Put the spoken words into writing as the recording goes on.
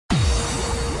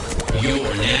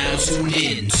You're now tuned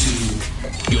in to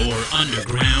your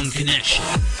underground connection,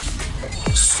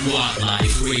 Squad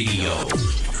Life Radio.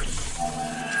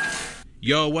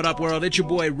 Yo, what up, world? It's your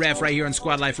boy Ref right here on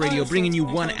Squad Life Radio, bringing you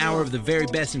 1 hour of the very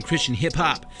best in Christian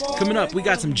hip-hop. Coming up, we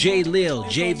got some Jay Lil,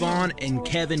 Jay Vaughn, and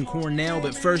Kevin Cornell,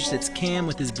 but first, it's Cam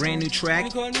with his brand new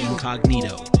track,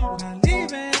 Incognito.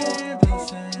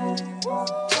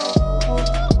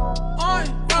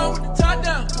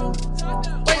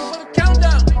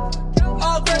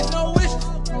 All grace, no wishes.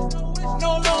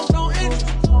 No loans, no interest.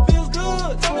 Feels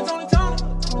good. Tony, Tony, Tony.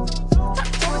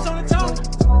 Tony, Tony, Tony.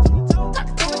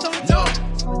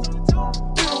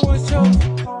 Tony.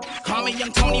 Call me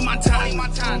Young Tony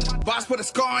Montana. Boss put a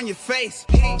scar on your face.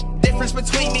 Difference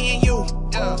between me and you.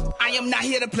 I am not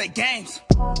here to play games.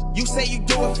 You say you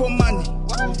do it for money.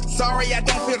 Sorry, I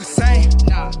don't feel the same.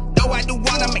 Though I do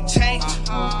wanna make change.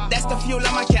 That's the fuel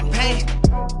of my campaign.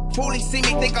 Foolish see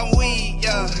me think I'm weak,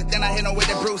 yeah. Then I hit him with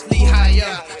the Bruce Lee high,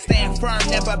 yeah. Stand firm,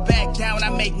 never back down. I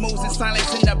make moves in silence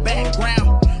in the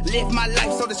background. Live my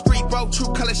life so discreet, bro.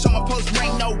 True colors show my post,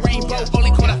 rain, no rainbow.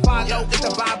 Only call I follow, it's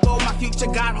the Bible. My future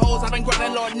God holds, I've been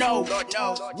grinding, Lord knows.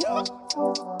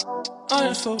 I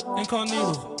am so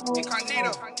incognito.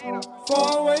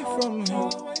 Far away from him,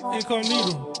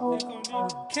 incognito.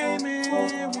 Came in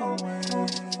one way,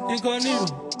 incognito.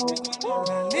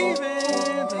 Not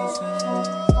leaving the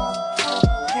same.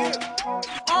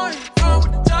 I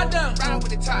ride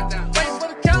with the top down. Waiting for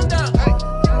the countdown.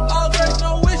 All grace,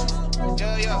 no wishes.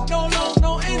 No loans,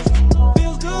 no interest.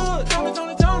 Feels good. Tony,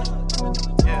 Tony, Tony.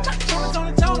 Tony,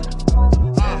 Tony, Tony.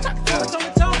 Tony, Tony,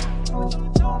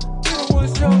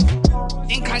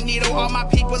 Tony. Incognito, all my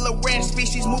people are rare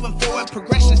species moving forward,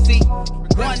 progression, see.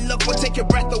 One look will take your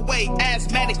breath away.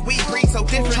 Asthmatic, we breathe so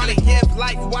different. Trying to give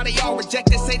life while they all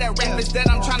reject it. Say that rap is dead,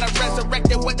 I'm trying to resurrect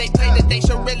it. What they play that they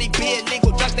should really be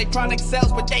illegal. Just they product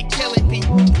sells, but they killing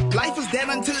people. Life is dead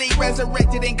until he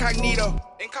resurrected incognito.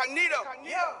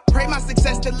 Pray my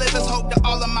success delivers hope to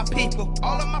all of my people.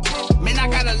 Man, I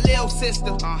got a little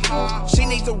sister. She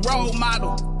needs a role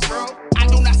model. I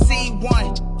do not see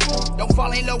one. Don't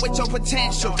fall in love with your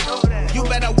potential. You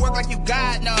better work like you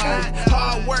got none.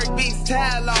 Hard work beats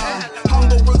talent.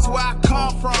 Humble roots where I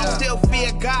come from. Still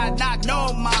fear God, not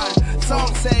no mine.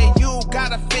 Some say you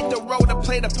gotta fit the role to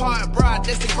play the part. Bro, I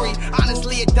disagree.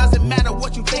 Honestly, it doesn't matter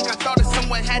what you think. I thought if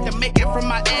someone had to make it from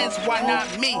my ends, why not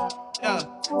me?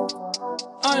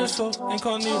 I am so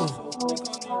incognito.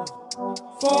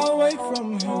 Far away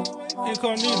from him,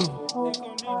 incognito.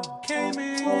 Came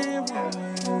in one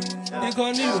way,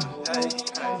 incognito.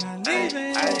 Not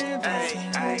leaving the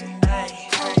same.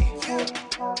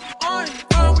 I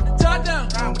ride with the top down.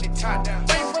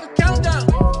 Waiting for the countdown.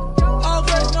 All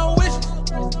grace, no wishes.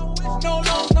 No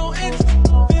loans, no interest.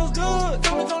 Feels good.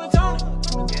 Tony, Tony, Tony.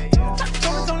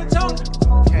 Tony, Tony, Tony.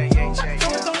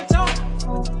 Tony, Tony, Tony.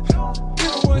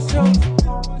 You was chosen.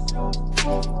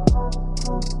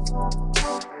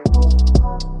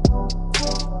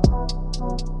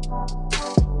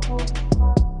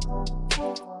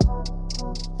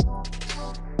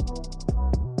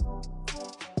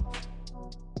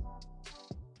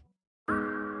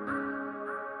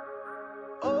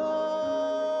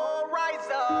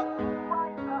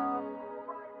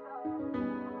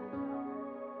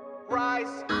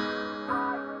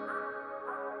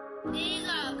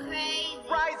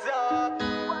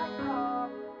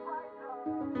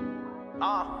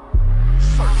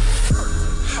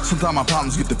 Sometimes my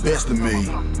problems get the best of me,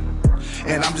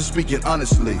 and I'm just speaking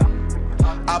honestly.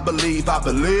 I believe,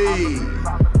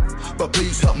 but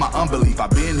please help my unbelief.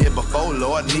 I've been here before,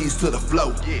 Lord, knees to the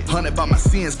flow. Hunted by my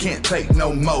sins, can't take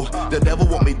no more. The devil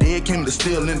want me dead, came to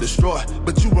steal and destroy,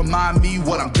 but you remind me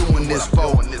what I'm doing this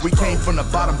for. We came from the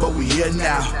bottom, but we here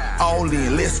now. All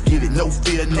in, let's get it, no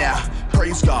fear now.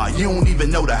 Praise God, you don't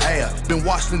even know the half. Been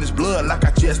washed in his blood like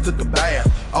I just took a bath.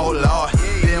 Oh Lord,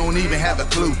 they don't even have a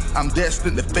clue. I'm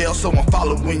destined to fail, so I'm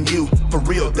following you. For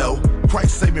real though,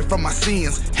 Christ saved me from my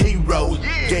sins. Hero,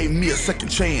 gave me a second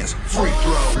chance. Free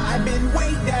throw. I've been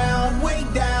way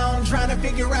down, trying to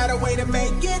figure out a way to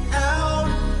make it out.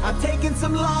 I've taken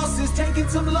some losses,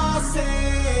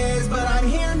 but I'm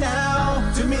here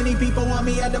now. Too many people want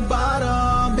me at the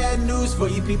bottom. Bad news for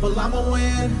you people, I'ma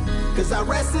win. Cause I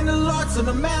rest in the Lord, so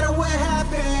no matter what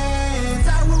happens,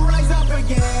 I will rise up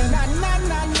again. Nah, nah,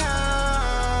 nah,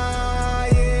 nah,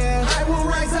 yeah. I will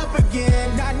rise up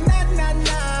again. Nah, nah, nah,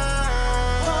 nah.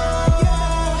 Oh,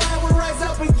 yeah. I will rise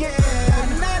up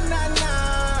again. Nah, nah,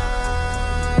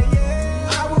 nah,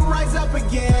 yeah. I will rise up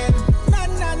again. Nah,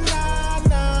 nah, nah,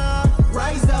 nah.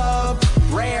 Rise up.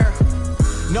 Rare.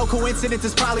 No coincidence. coincidence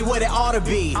is probably what it ought to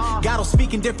be. God will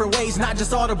speak in different ways, not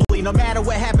just audibly. No matter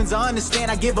what happens, I understand,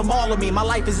 I give him all of me. My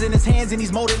life is in his hands and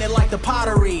he's molding it like the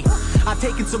pottery. I've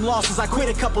taken some losses, I quit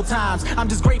a couple times. I'm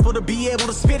just grateful to be able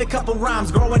to spit a couple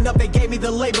rhymes. Growing up, they gave me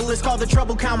the label, it's called the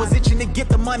trouble count. Was itching to get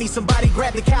the money, somebody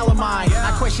grabbed the calamine.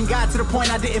 I questioned God to the point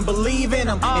I didn't believe in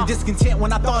him. And discontent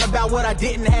when I thought about what I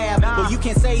didn't have. Well, you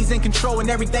can't say he's in control when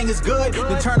everything is good,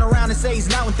 then turn around and say he's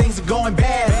not when things are going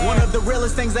bad. One of the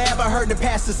realest things I ever heard the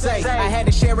pastor say. I had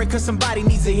to share it cause somebody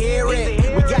needs to hear it.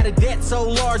 We got a debt so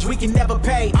large we can never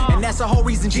pay, and that's the whole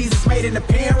reason Jesus made an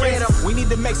appearance. We need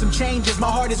to make some changes, my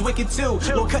heart is wicked too.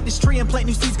 Lord, cut this tree and plant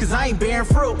new seeds cause I ain't bearing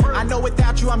fruit. I know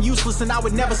without you I'm useless and I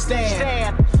would never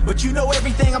stand, but you know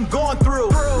everything I'm going through.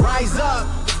 Rise up,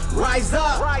 rise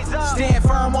up, stand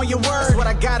firm on your word. What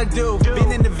I gotta do.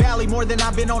 Been in the valley more than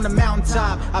I've been on the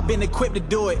mountaintop. I've been equipped to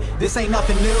do it, this ain't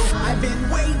nothing new. I've been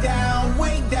way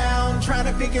down, trying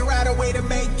to figure out a way to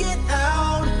make it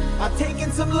out. I've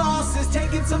taken some losses,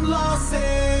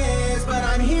 but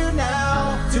I'm here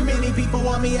now. Too many people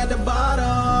want me at the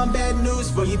bottom. Bad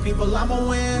news for you people, I'ma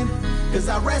win, cause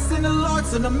I rest in the Lord,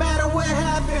 so no matter what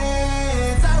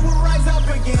happens, I will rise up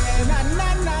again. Na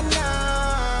na na na,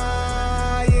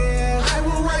 yeah. I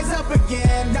will rise up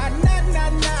again. Na na na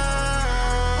na,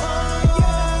 oh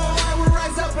yeah. I will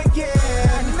rise up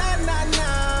again. Na na na,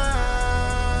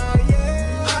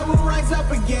 yeah. I will rise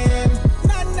up again.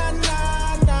 Na na na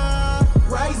na,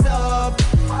 rise up.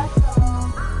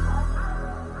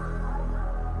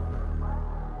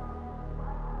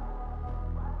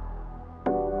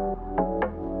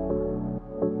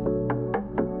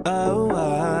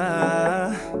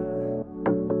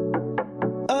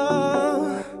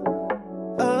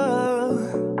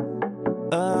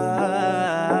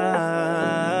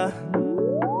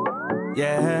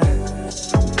 Yeah.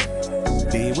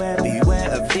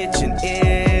 Beware of itching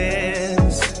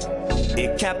ears.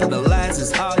 It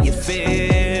capitalizes all your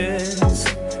fears,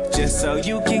 just so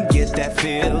you can get that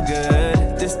feel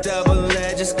good. This double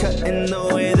edge is cutting the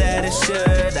way that it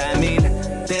should. I mean,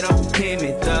 they don't hear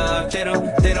me though. They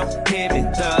don't hear me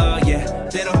though. Yeah,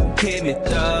 they don't hear me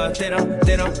though. They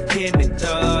don't hear me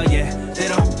though. Yeah, they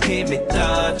don't hear me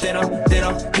though. They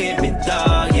don't hear me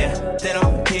though. Yeah, they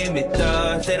don't hear me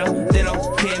though. They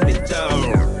don't hear me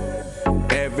though.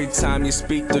 Every time you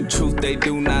speak the truth, they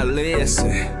do not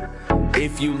listen.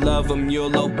 If you love them,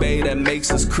 you'll obey, that makes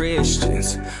us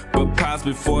Christians. But prize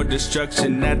before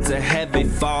destruction, that's a heavy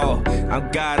fall.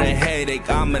 I've got a headache,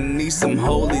 I'ma need some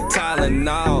holy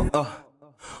Tylenol.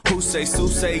 Who say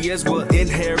soothsayers will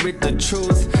inherit the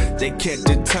truth? They can't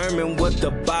determine what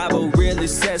the Bible really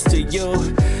says to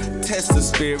you. Test the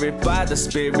spirit by the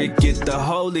spirit, get the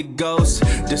Holy Ghost.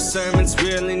 Discernment's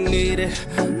really needed,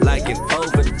 like an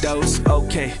overdose.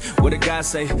 Okay, what did God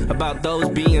say about those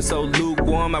being so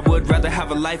lukewarm? I would rather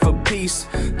have a life of peace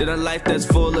than a life that's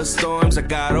full of storms. I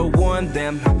gotta warn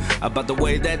them about the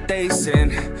way that they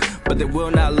sin, but they will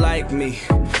not like me.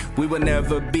 We will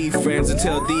never be friends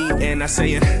until the end. I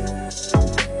say it.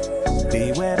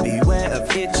 Beware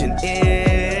of itching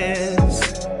ears.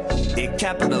 It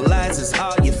capitalizes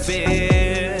all your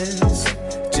fears,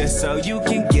 just so you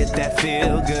can get that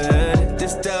feel good.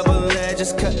 This double edge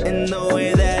is cutting the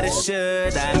way that it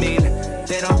should. I mean,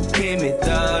 they don't hear me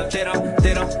though. They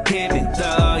don't hear me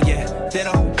though. Yeah, they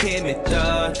don't hear me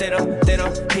though. They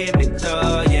don't hear me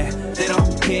though. Yeah, they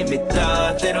don't hear me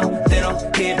though. They don't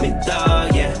hear me though.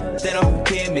 Yeah, they don't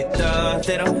hear me though.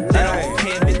 They don't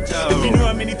hear me though. If you knew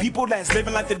how many people that's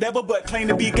living like the devil but claim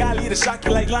to be godly, it'll shock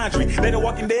you like laundry. They the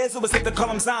walking dead, so it's safe to call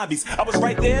them zombies. I was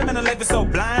right there, man, the life is so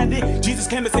blinded. Jesus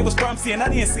came to save us from sin, I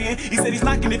didn't sin. He said he's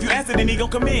knocking, if you answer, then he gon'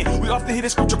 come in. We often hear the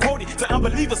scripture quoted to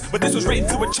unbelievers, but this was written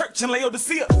to a church in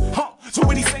Laodicea. So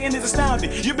what he's saying is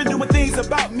astounding. You've been doing things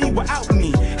about me without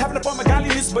me, having a form of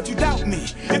godliness, but you doubt me.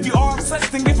 If you are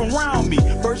obsessed, then get from around me.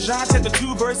 1 John chapter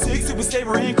 2, verse 6, if we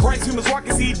savor in Christ, we must walk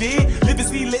as he did, live as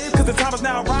he lived, cause the time is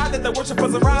now arrived that the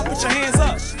worshipers arrive. Put your hands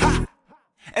up, ha!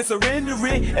 And surrender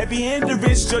it, every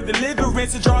hindrance, your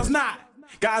deliverance, it draws nigh.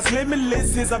 God's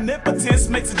limitless, his omnipotence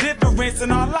makes a difference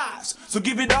in our lives. So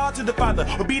give it all to the Father.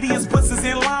 Obedience puts us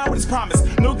in line with his promise.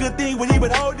 No good thing will he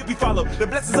withhold if we follow. The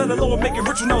blessings of the Lord make it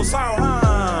rich with no sorrow.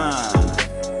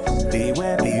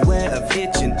 Beware of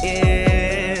itching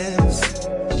ears.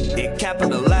 It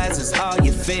capitalizes all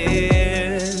your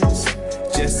fears,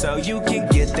 just so you can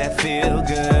get that feel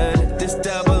good. This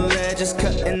double edge is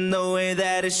cutting the way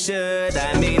that it should.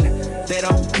 I mean, they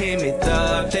don't hear me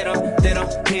though. They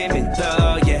don't hear me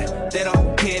though. Yeah, they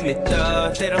don't hear me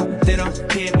though. They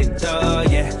don't hear me though.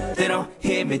 Yeah, they don't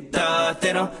hear me though.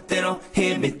 They don't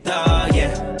hear me though.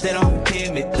 Yeah, they don't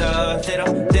hear me though.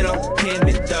 They don't hear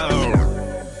me though.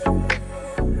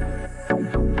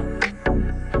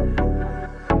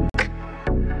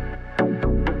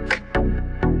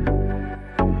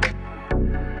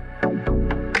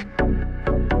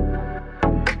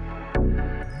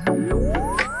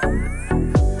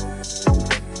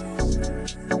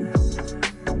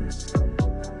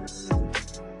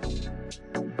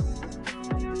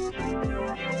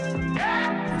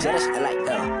 Just like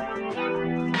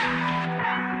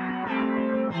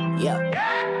yeah.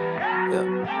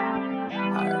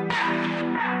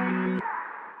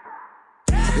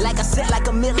 Like I said, like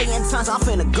a million times, I'm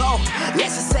finna go.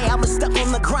 Let's just say I'm stuck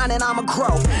on the grind and I'ma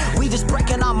grow. We just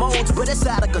breaking our molds, but it's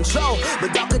out of control.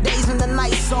 But darker days in the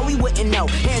night, so we wouldn't know.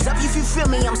 Hands up if you feel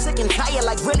me, I'm sick and tired.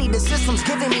 Like really, the system's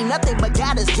giving me nothing, but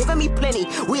God is giving me plenty.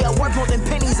 We are worth more than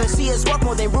pennies and see us worth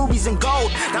more than rubies and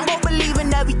gold. Don't go believe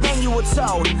in everything you were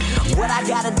told. What I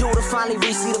gotta do to finally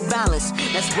reach the balance.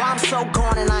 That's why I'm so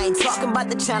gone and I ain't talking about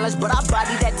the challenge, but I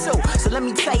body that too. So let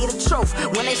me tell you the truth.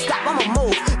 When they stop, I'ma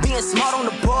move. Being smart on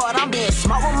the board, I'm being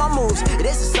smart with my moves.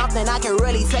 This is something I can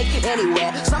really take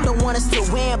anywhere. Some don't want us to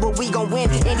win, but we gon' win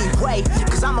anyway.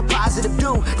 Cause I'm a positive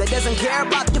dude that doesn't care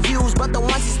about the views, but the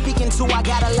ones he's speaking to, I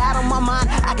got a lot on my mind,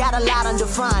 I got a lot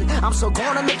undefined. I'm so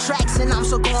gone on the tracks and I'm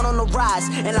so gone on the rise.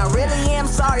 And I really am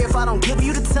sorry if I don't give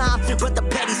you the time, but the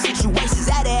petty situations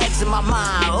that eggs in my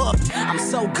mind. I'm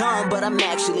so gone, but I'm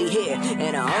actually here.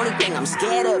 And the only thing I'm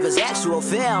scared of is actual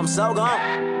fear. I'm so gone.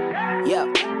 Yeah.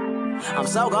 I'm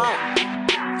so gone.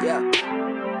 Yeah.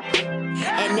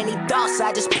 And any thoughts,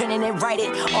 I just pen it and write it.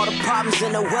 All the problems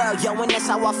in the world, yo, and that's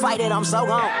how I fight it. I'm so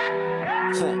gone.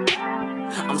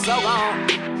 I'm so gone.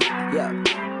 Yeah.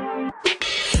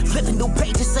 Flipping through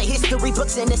pages of history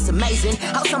books and it's amazing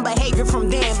how some behavior from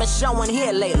them been showing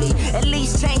here lately. At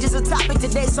least change is a topic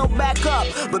today, so back up.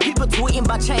 But people tweeting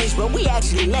about change, but we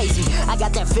actually lazy. I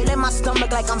got that feeling in my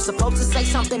stomach like I'm supposed to say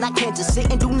something. I can't just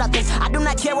sit and do nothing. I do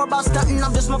not care about stunting,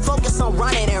 I'm just more focused on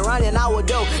running and running I will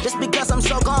do. Just because I'm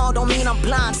so gone don't mean I'm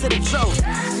blind to the truth.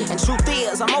 And truth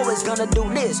is, I'm always gonna do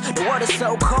this. The world is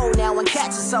so cold now and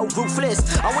cats are so ruthless.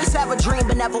 Always have a dream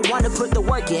but never want to put the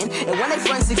work in. And when they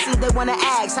friends succeed, they wanna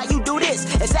ask how you do this.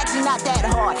 It's actually not that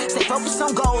hard. Stay focused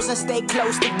on goals and stay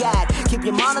close to God. Keep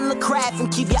your mind on the craft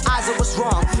and keep your eyes on what's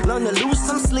wrong. Learn to lose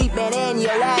some sleep and then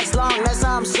you'll last long. That's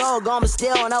how I'm so gone, but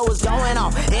still know what's going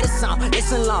on. Hit a song,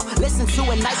 listen long, listen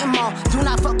to it night and morning. Do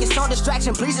not focus on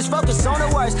distraction, please just focus on the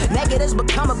words. Negatives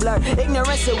become a blur,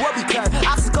 ignorance it will be curved.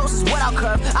 Obstacles is what I'll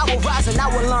curve. I will rise and I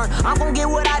will learn. I'm gonna get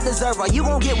what I deserve, or you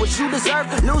gonna get what you deserve.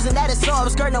 Losing that is so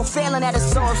obscure, no failing that is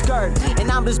so obscure. And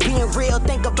I'm just being real,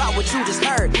 think about what you just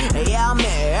heard. Yeah, I'm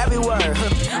here, every word.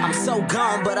 I'm so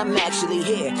gone, but I'm actually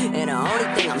here. And the only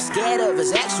thing I'm scared of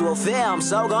is actual fear. I'm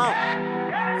so gone.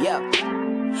 Yeah,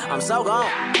 I'm so gone.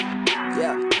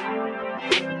 Yeah.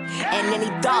 And any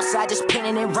thoughts, I just pen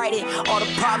it and write it. All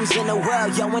the problems in the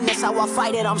world, yo, and that's how I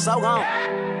fight it. I'm so gone.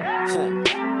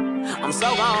 I'm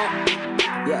so gone.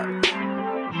 Yeah.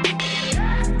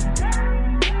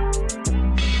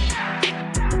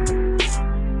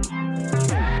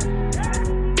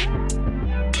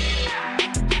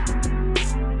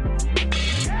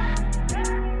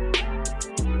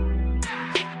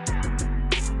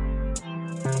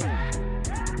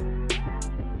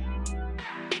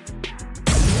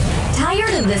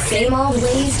 Tired of the same old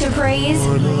ways to praise?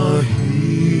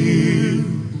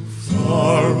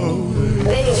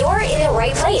 Then you're in the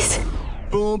right place.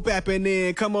 Boom, bapping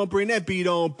in. Come on, bring that beat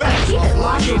on back. Keep it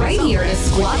locked right here to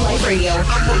Squad Life Radio.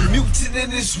 I'm a mutant in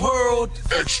this world.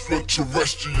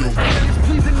 Extraterrestrial.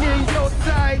 Pleasing in your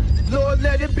sight. Lord,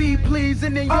 let it be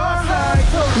pleasing in your sight.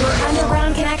 Your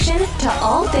underground connection to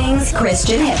all things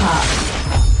Christian hip hop.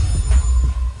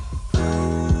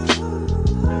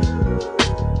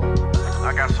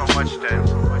 I got so much that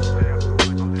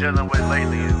I'm dealing with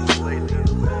lately.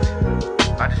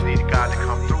 I just need God to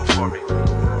come through for me.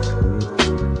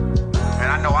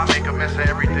 And I know I make a mess of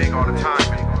everything all the time.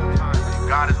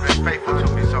 God has been faithful to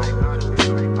me, so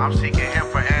I'm seeking Him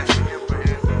for answers.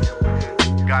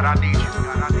 God, I need you.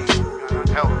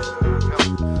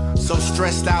 Help. So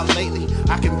stressed out lately,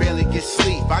 I can barely get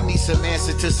sleep. I need some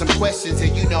answer to some questions,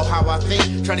 and you know how I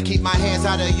think. Trying to keep my hands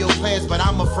out of your plans, but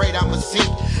I'm afraid I'm a sink.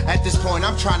 At this point,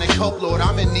 I'm trying to cope, Lord.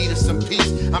 I'm in need of some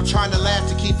peace. I'm trying to laugh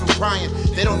to keep from crying.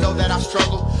 They don't know that I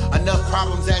struggle. Enough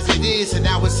problems as it is, and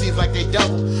now it seems like they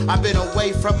double. I've been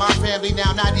away from my family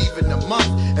now, not even a month.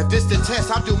 If this the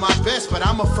test, I'll do my best, but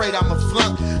I'm afraid I'm a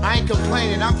flunk. I ain't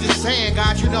complaining, I'm just saying,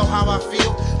 God, you know how I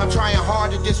feel. I'm trying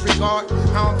hard to disregard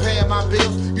how I'm paying my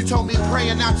bills. You told me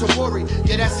praying not to worry.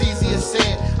 Yeah, that's easier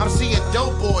said. I'm seeing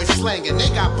dope boys slanging. They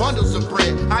got bundles of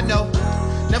bread. I know.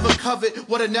 Never covet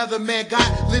what another man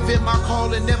got. Live in my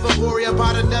call and never worry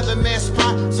about another man's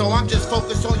spot. So I'm just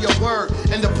focused on your word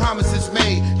and the promises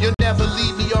made. You'll never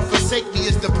leave me or forsake me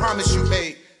is the promise you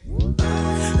made.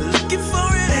 Looking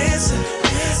for an answer.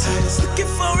 I was looking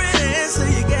for an answer.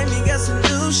 You gave me a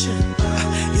solution.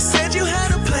 You said you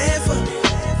had a plan for me.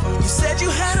 You said you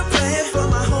had a plan for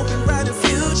my hope and brighter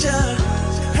future.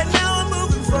 And now I'm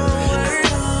moving forward,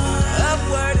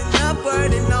 upward and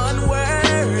upward and on.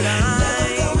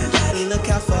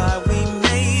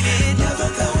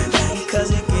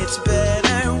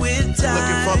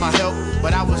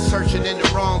 in the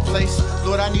wrong place.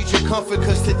 Lord, I need your comfort,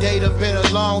 cause today done been a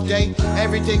long day.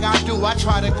 Everything I do, I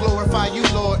try to glorify you,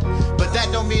 Lord. But that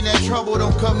don't mean that trouble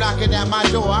don't come knocking at my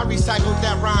door. I recycled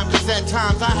that rhyme, cause at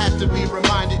times I have to be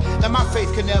reminded that my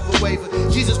faith can never waver.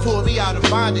 Jesus pulled me out of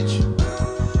bondage.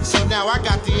 So now I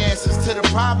got the answers to the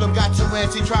problem. Got two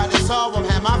ends, he tried to solve them.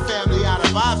 Had my family out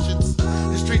of options.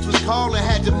 The streets was calling,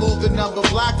 had to move the number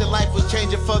block. The life was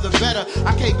changing for the better.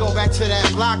 I can't go back to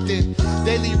that block then.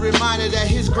 Daily reminder that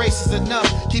his grace is enough.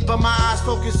 Keeping my eyes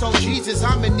focused on Jesus,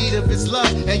 I'm in need of his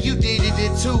love. And you needed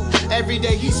it too. Every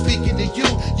day he's speaking to you.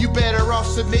 You better off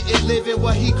submitting, living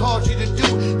what he called you to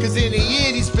do. Cause in the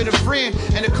end, he's been a friend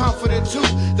and a comforter too.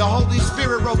 The Holy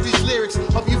Spirit wrote these lyrics.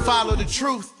 Hope you follow the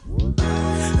truth.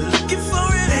 Looking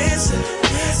for an answer.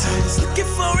 I was looking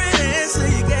for an answer.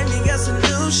 You gave me a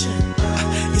solution.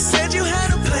 You said you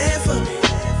had a plan for me.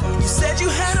 You said you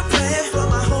had a plan for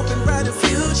my hope and brighter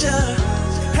future.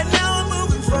 And now I'm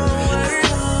moving forward,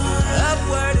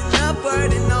 upward and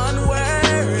upward and onward.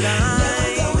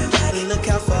 Never going back. Look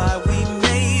how far we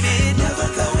made it. Never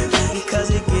going back, because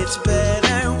it gets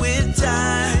better with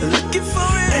time. Looking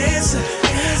for an answer.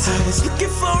 I was looking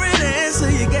for an answer.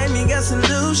 You gave me a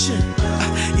solution.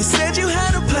 You said you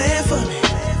had a plan for me.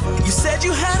 You said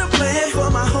you had a plan for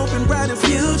my hope and brighter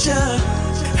future.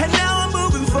 And now I'm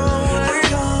moving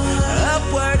forward,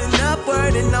 upward and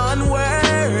upward and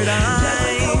onward.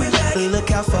 Look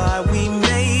how far we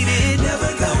made it.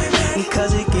 Never going back,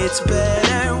 because it gets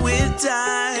better with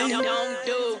time. Don't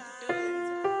do.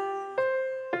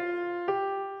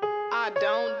 I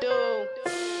don't do.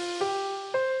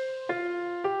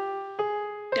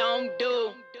 Don't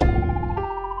do.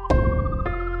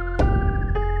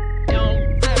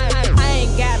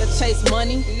 Chase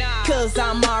money, cause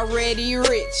I'm already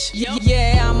rich.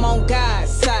 Yeah, I'm on God's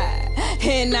side,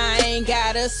 and I ain't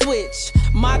gotta switch.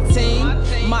 My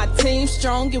team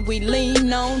strong, and we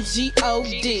lean on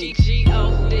G-O-D.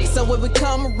 So when we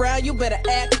come around, you better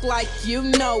act like you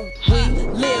know we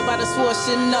live by the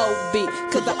swoosh and no beat,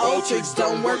 cause the old tricks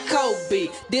don't work Kobe.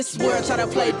 This world try to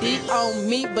play D on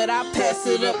me, but I pass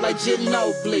it up like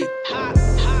Ginobili.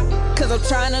 Cause I'm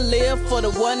trying to live for the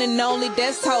one and only,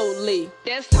 that's holy.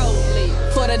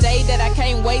 For the day that I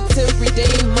can't wait to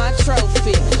redeem my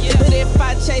trophy. But if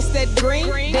I chase that green,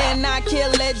 then I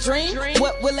kill that dream.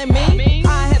 What will it mean?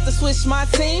 I have to switch my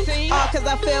team, all cause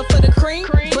I fell for the cream.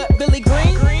 But Billy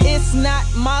Green, it's not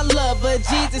my lover.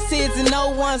 Jesus is and no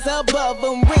one's above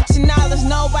him. Rich and knowledge,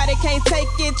 nobody can't take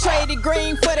it. Traded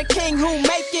green for the king who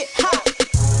make it hot.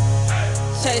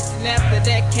 Chasing after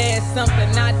that cash,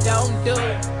 something I don't do.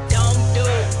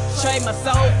 Trade my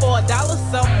soul for $1,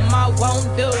 something I won't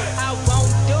do. I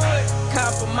won't do it.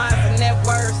 Compromising that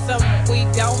word, something we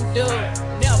don't do.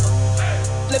 Never.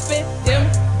 Flipping them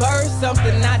birds,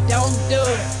 something I don't do.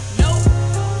 Nope.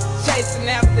 Chasing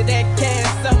after that cash,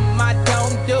 something I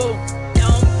don't do.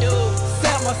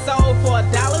 Sell my soul for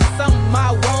 $1, something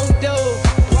I won't do.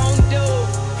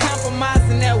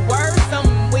 Compromising that word,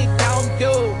 something we don't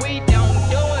do. We don't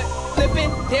do it. Flipping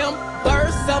them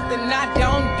birds, something I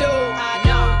don't do.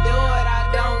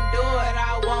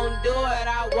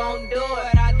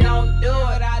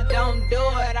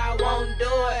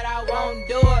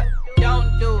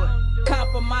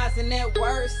 That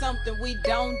word, something we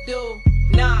don't do.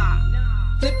 Nah,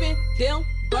 flipping them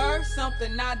birds,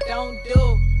 something I don't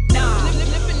do. Nah,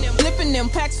 flipping them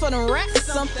packs for them racks,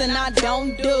 something I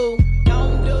don't do.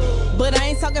 But I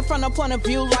ain't talking from the point of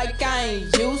view like I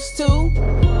ain't used to.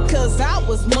 Cause I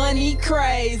was money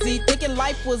crazy, thinking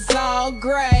life was all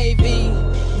gravy.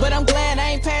 But I'm glad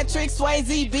I ain't Patrick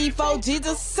Swayze before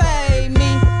Jesus saved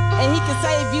me. And he can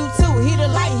save you too. He the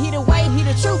light, he the way, he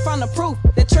the truth. I'm the proof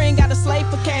that train got a slave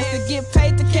for cash to get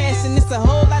paid to cash. And it's a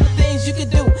whole lot of things you can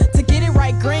do to get it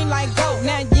right, green like gold.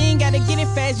 Now you ain't gotta get it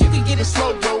fast, you can get it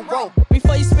slow, roll.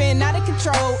 Before you spin out of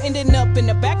control, ending up in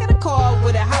the back of the car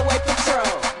with a highway patrol.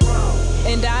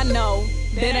 And I know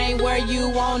that ain't where you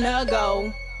wanna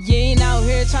go. You ain't out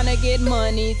here tryna get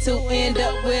money to end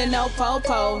up with no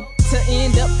po-po. To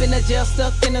end up in a jail,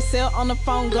 stuck in a cell on the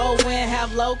phone, go and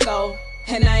have loco.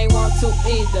 And I ain't want to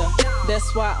either.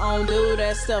 That's why I don't do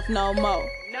that stuff no more.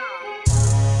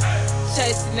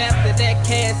 Chasing after that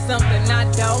cash, something I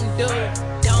don't do.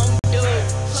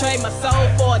 Trade my soul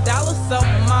for $1,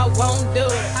 something I won't do.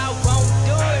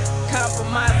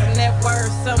 Compromising that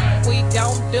word, something we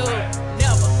don't do.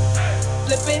 Never.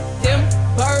 Flipping them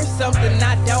birds, something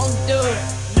I don't do.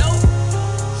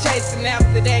 Chasing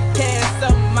after that cash,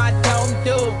 something I don't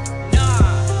do.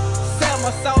 Sell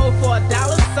my soul for $1,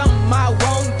 something I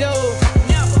won't do.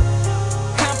 Never.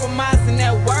 Compromising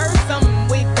that word, something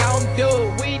we don't do.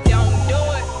 We don't do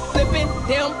it. Flipping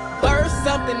them birds,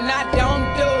 something I don't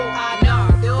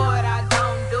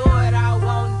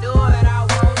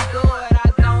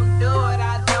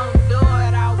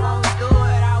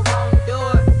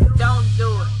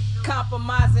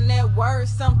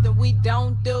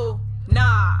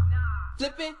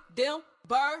Flipping them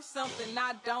birds, something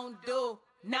I don't do.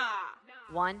 Nah.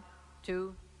 1,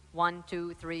 2, 1,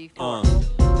 2, 3, 4.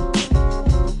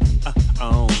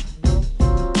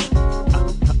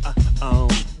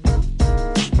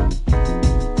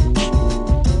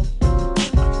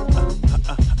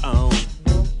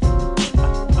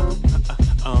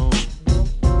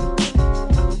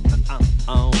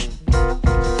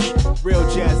 Real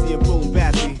jazzy and boom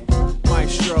bappy.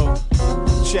 Maestro.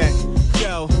 Check.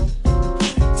 Yo.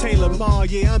 Taylor Mall,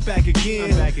 yeah, I'm back again.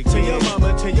 Tell your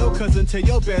mama, tell your cousin, tell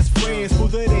your best friend.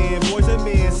 Smooth it in, boys and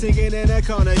men singing in that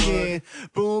corner again.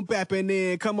 Boom, bapping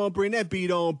in, come on, bring that beat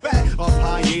on back. Off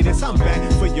hiatus, I'm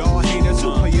back for y'all haters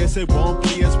who play us and won't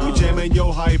play us. We jamming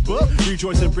your hype up,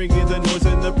 rejoicing, bringing the noise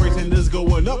and the breaks and this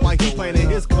going up like he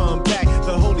planning his comeback.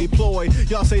 The holy ploy,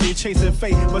 y'all say they chasing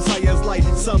fate. Messiah's like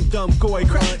some dumb goy.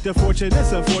 Crack the fortune,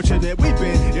 it's unfortunate. We've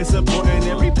been, it's important,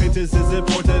 and repentance is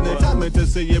important. And time to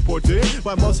say important.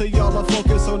 Why most of y'all are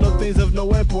focused on the things of no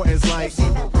importance, like if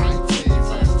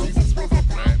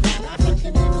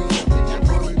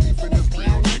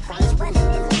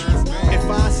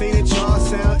I say that y'all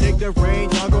sound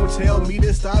ignorant, y'all gon' tell me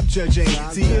to stop judging.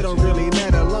 See, it don't really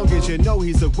matter long as you know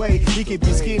he's away. He can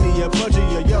be skinny or pudgy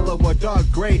or yellow or dark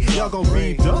gray. Y'all gon'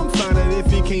 be dumbfounded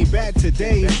if he came back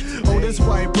today. On this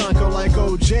white Bronco like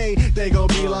OJ, they gon'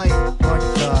 be like, oh my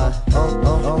God,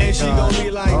 oh, and she gon' be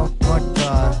like, oh my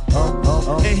God,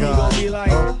 and he gon' be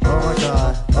like, oh my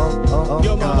God,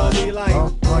 your mama be like,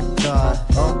 oh my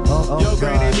God, your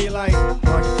granny be like, oh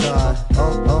my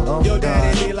God, your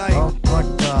daddy be like, oh my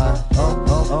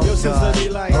God, your sister be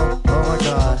like, oh my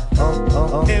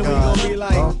God, and we gon' be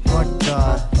like, oh my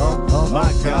God,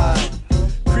 my God.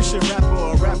 Christian rapper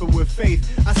or rapper with faith.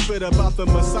 I spit about the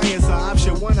Messiah's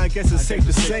option one, I guess it's safe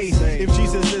to say. If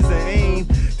Jesus is the aim,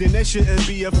 then there shouldn't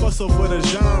be a fuss over the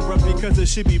genre because it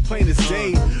should be plain as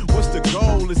day. What's the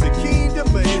goal? Is it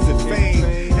kingdom or is it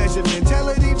fame? Has your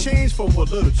mentality changed for a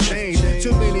little change?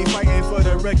 Too many fighting for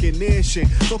the recognition.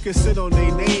 Focusing on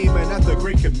their name and not the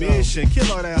Great Commission.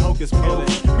 Kill all that hocus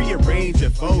pocus. Rearrange your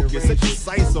focus. Set your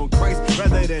sights on Christ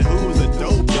rather than who's a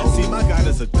dope. See, my God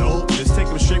is a dope. Just take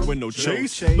him straight with no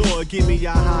chase. Lord, give me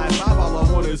a high five. All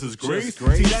I want is his grace.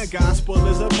 See, that gospel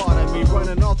is a part of me,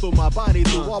 running all through my body,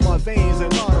 through all my veins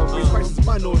and arteries. Christ is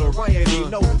my notoriety.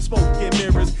 No smoke and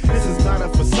mirrors. This is not a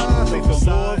facade. Thank the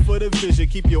Lord for the vision.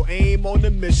 Keep your aim on the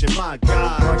mission. My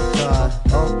God.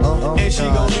 And she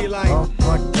gon' be like, oh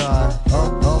my God.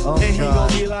 And he gon'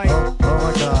 be like, oh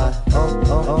my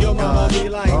God. Your mama be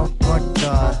like, oh my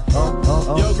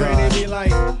God. Your granny be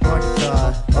like, oh my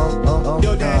God.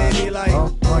 Your daddy be like,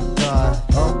 oh my God.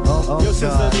 Your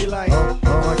sister be like, oh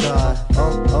my God.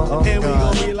 And we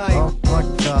gon' be like, oh my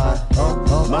God.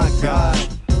 My God.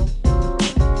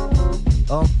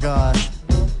 Oh God.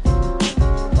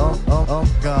 Oh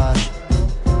God.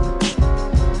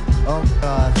 Oh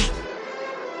God.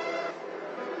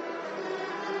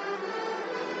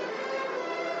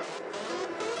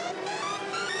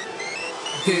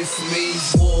 This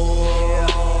means war.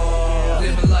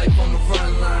 Living life on the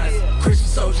front lines. Christian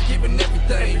soldier giving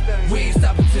everything. We ain't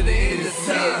stopping till the end of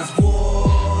time. War.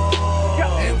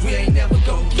 And we ain't never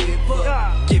gonna give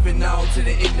up. Giving all to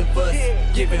the end of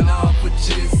us. Giving all for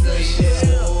Jesus.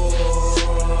 War.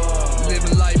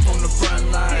 Living life on the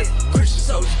front lines. Christian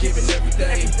soldier giving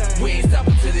everything. We ain't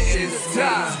stopping till the end of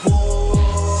time. War.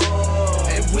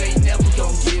 And we ain't never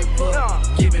gonna give up.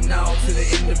 Giving all to the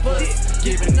end of us.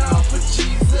 Giving all for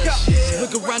Jesus.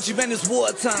 Look around you, man, it's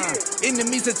wartime.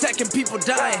 Enemies attacking, people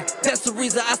dying. That's the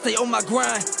reason I stay on my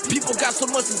grind. People got so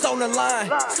much that's on the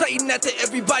line. Satan after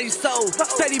everybody's soul.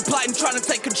 Steady plotting, trying to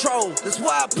take control. That's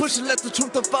why I push and let the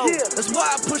truth unfold. That's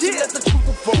why I push and let the truth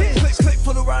unfold. Click, click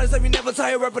for the riders, they never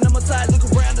tire. Rapping on my side, look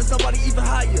around, there's nobody even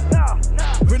higher.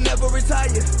 We'll never retire.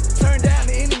 Turn down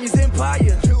the enemy's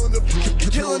empire.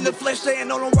 Killing the flesh, they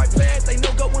ain't on the right path. Ain't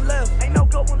no going left.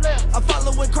 I'm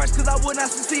following Christ cause I would not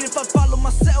succeed if I follow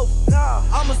myself.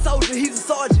 I'm a soldier, he's a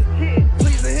sergeant.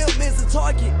 Pleasing him is a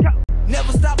target.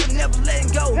 Never stopping, never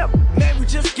letting go. Man, we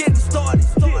just getting started.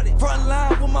 Front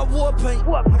line with my war paint.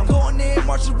 I'm going in,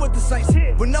 marching with the saints.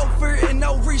 With no fear and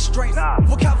no restraints.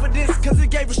 With confidence, cause it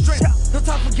gave us strength. No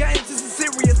time for games, this is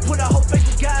serious. Put our whole faith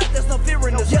in God, there's no fear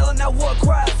in us. Yelling out war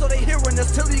cries, so they hearing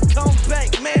us till he come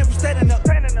back. Man, we standing up.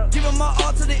 Giving my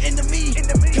all to the enemy.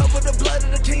 Cover the blood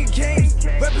of the King of Kings.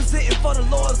 Representing for the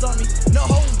Lord's army. No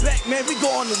holding back, man, we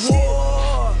going to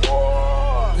war.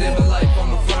 Living life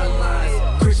on the front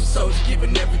lines. Christian soldiers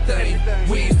giving everything.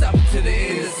 We ain't stopping till the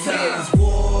end of time.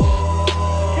 War.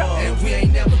 And we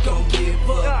ain't never gonna give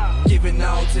up. Giving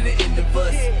all to the end of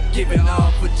us. Giving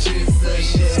all for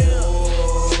Jesus.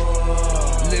 War.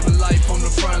 Living life on the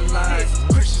front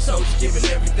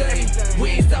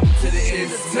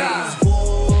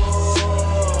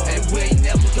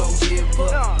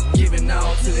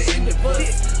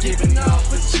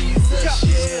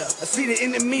the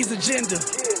enemy's agenda,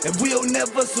 and we'll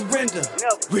never surrender.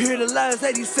 We hear the lies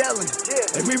that he's selling,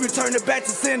 and we return it back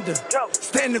to sender.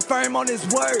 Standing firm on his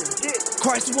word,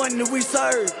 Christ one that we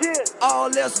serve.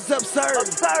 All else is absurd,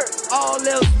 all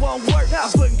else won't work.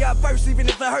 I'm putting God first, even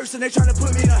if it hurts, and they trying to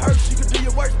put me in a hearse. You can do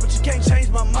your worst, but you can't change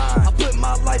my mind. I put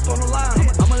my life on the line,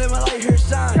 I'ma live my life here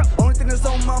shine. Only thing that's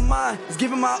on my mind is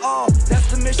giving my all. That's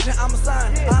the mission I'm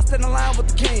assigned. I stand in line with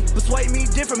the king. Persuade me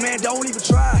different, man, don't even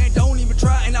try. Man, don't even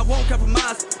try, and I won't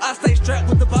compromise. I stay strapped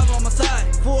with the Bible on my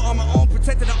side. Full armor on,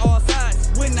 protected on all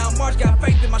sides. When I march, got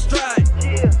faith in my stride.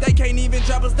 They can't even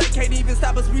drop us, they can't even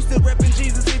stop us. We still reppin'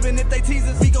 Jesus, even if they tease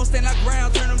us. We gon' stand our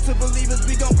ground, turn them to believers.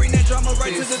 We gon' bring that drama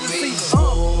right to the deceased.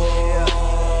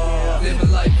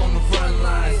 Living life on the front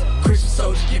lines. Christian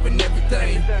soldiers giving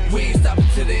everything. We ain't stopping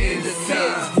till the end of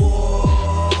time.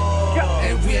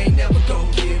 And we ain't never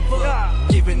gon' give up.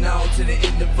 Giving all to the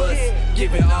end of us.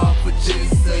 Giving all for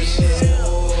Jesus.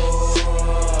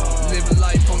 Living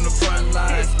life on the front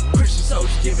lines. Christian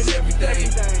soldiers giving everything.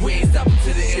 We ain't stopping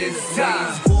till the end of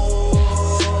time.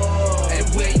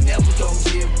 And we ain't never gon'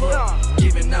 give up.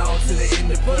 Giving all to the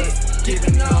end of us.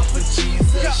 Giving all for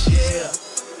Jesus. Yeah.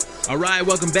 All right,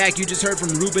 welcome back. You just heard from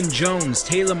Ruben Jones,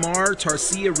 Taylor Marr,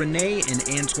 Tarsia Renee, and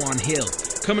Antoine Hill.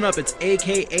 Coming up, it's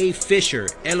A.K.A. Fisher,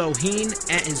 Elohim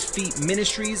at His Feet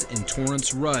Ministries, and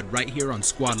Torrance Rudd right here on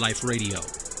Squad Life Radio.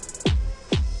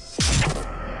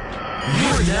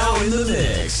 You're now in the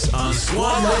mix on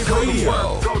Squad Life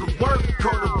Radio. Go to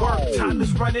work, time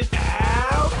is running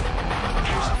out.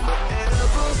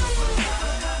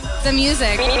 The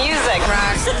music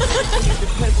rocks.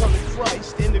 Depends on the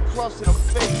Christ and the cross in the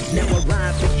face. Now I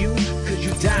ride for you, cause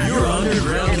you died. Your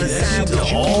underground connection to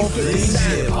all things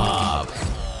hip-hop.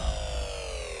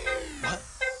 What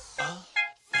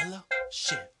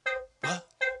fellowship? What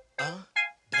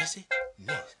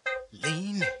blessedness?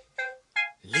 Lean it.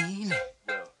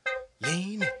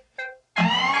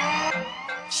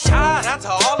 Shout out to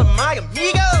all of my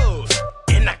amigos.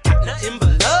 And I got nothing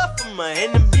but love for my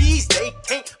enemies. They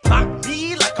can't block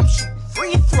me like I'm shooting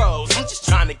free throws. I'm just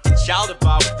trying to get y'all to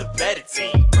buy with the better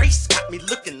team. Grace got me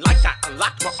looking like I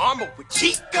unlocked my armor with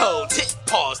cheat codes. Hit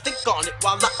pause, think on it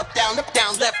while I up, down,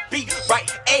 left, B, right,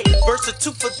 A. Verse or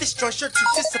two for this joint, sure to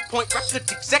disappoint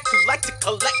record execs who like to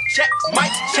collect checks.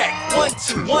 Mic check, 1,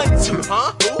 2, 1, 2,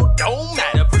 huh? Who? Don't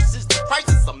matter. Versus the price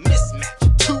is a mismatch.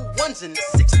 2 1s and a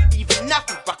 6, even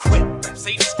after I quit. Rap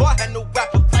say the squad had no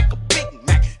rapper like a Big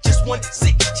Mac. Just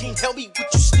 116, tell me,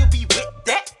 would you still be with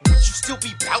that? Would you still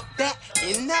be bout that?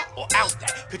 In that or out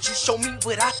that? Could you show me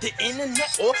without the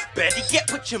internet? Or better yet,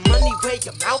 put your money where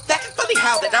your mouth at? Funny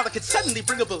how that dollar could suddenly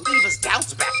bring a believer's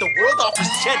doubts back. The world offers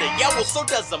cheddar, yeah, well, so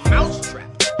does a mousetrap.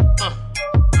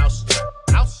 Mouse.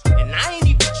 And I ain't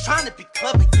even trying to be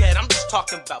clever yet. I'm just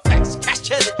talking about facts. Cash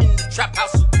cheddar in the trap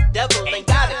house, so the devil ain't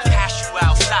gotta cash you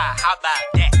outside. How about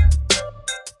that?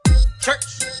 Church,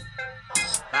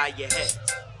 bow your head.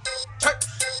 Church,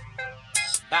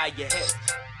 bow your head.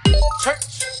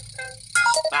 Church,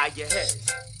 bow your head.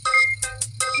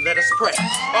 Let us pray.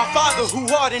 Our Father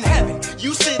who art in heaven,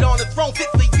 you sit on the throne fit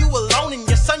for you alone, and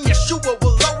your son Yeshua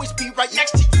will always be right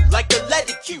next to you like the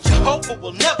letter Q. Jehovah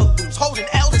will never lose. Holding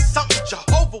L is something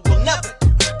Jehovah will never do.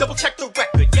 Double check the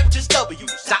record, yep, just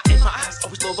W's. Not in my eyes,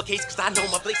 always lowercase, cause I know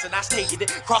my place and I stay in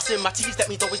it. Crossing my T's, that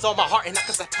means always on my heart, and not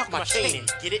cause I tuck my chain in.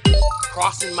 Get it?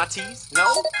 Crossing my T's?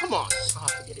 No? Come on. Oh,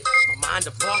 forget it. My mind,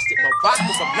 I've lost it. My rock,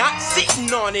 cause I'm not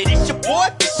sitting on it. It's your boy,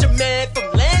 Fisherman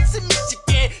from Lansing,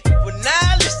 Michigan. You and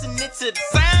I listening to the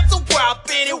sounds of where I've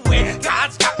been and where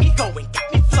God's got me going,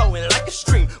 got me flowing like a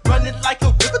stream, running like a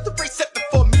river. The race set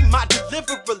before me, my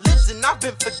deliverer lives, and I've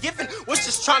been forgiven. Was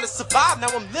just trying to survive, now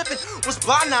I'm living. Was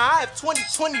blind, now I have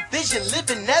 20/20 vision,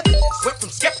 living evidence. Went from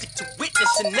skeptic to witness,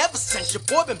 and ever since your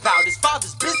boy been about his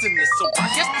father's business. So I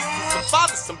guess this is some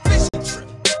father, some vision trip.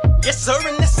 Yes, sir,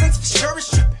 in this sense, for sure is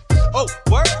tripping. Oh,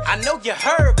 word, I know you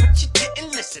heard, but you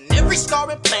didn't listen. Every star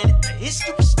and planet, the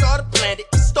history star the planet,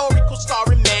 historical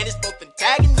starring man is both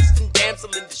antagonist and damsel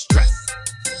in distress.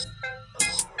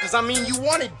 Cause I mean, you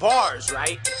wanted bars,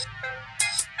 right?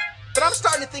 But I'm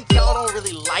starting to think y'all don't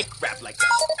really like rap like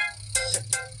that.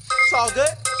 It's all good.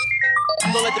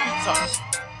 I'm gonna let the beat talk.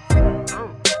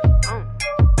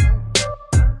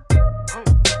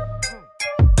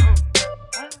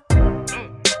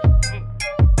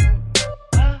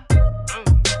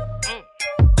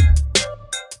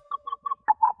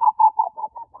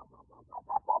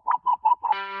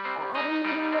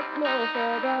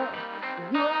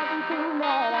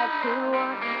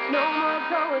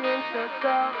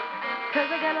 Cause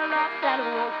I got a lot that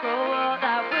won't grow old.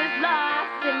 I was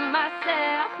lost in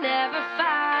myself, never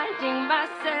finding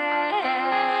myself.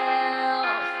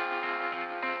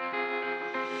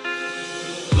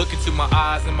 my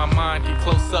eyes and my mind get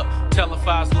close up.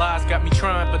 Televised lies got me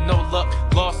trying but no luck.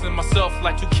 Lost in myself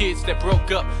like two kids that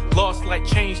broke up. Lost like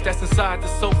change that's inside the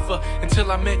sofa.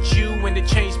 Until I met you and it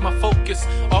changed my focus.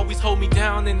 Always hold me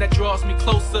down and that draws me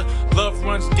closer. Love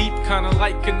runs deep, kinda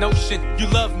like an ocean. You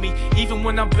love me even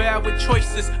when I'm bad with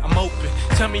choices. I'm open,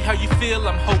 tell me how you feel.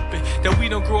 I'm hoping that we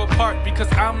don't grow apart because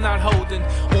I'm not holding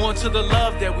on to the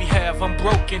love that we have. I'm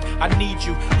broken, I need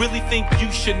you, really think you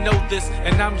should know this.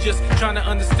 And I'm just trying to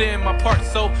understand my part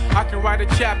so I can write a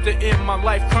chapter in my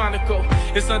life chronicle.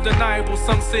 It's undeniable,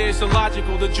 some say it's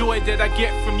illogical. The joy that I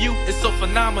get from you is so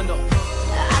phenomenal.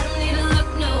 I don't need to look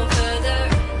no further.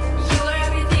 You are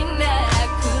everything that I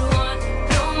could want.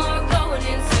 No more going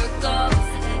in circles,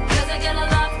 'cause I get a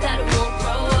love that won't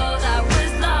grow old. I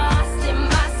was lost in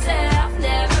myself,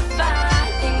 never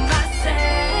finding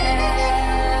myself.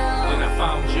 Then I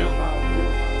found you.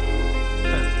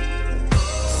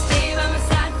 Stay by my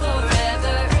side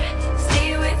forever. Stay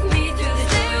with me through the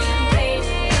joy and pain.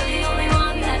 You're the only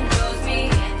one that knows me.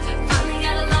 Finally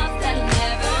got a love that'll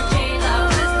never change. I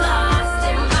was lost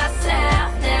in myself,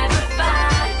 never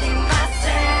finding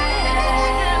myself.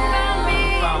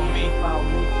 Found me.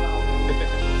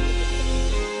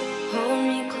 Hold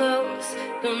me close,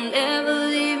 don't ever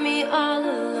leave me all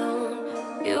alone.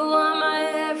 You are my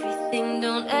everything,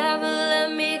 don't ever let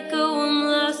me go. I'm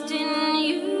lost in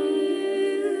you.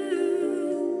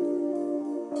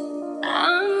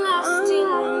 I'm lost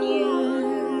in you.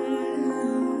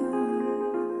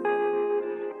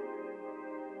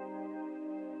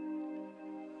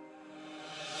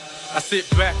 I sit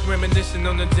back reminiscing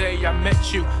on the day I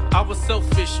met you. I was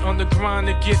selfish on the grind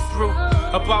to get through.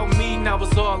 About me, now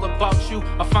it's all about you.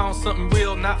 I found something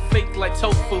real, not fake like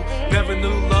tofu. Never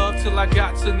knew love till I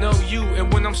got to know you.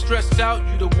 And when I'm stressed out,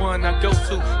 you the one I go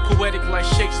to. Poetic like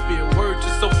Shakespeare, words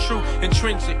are so true.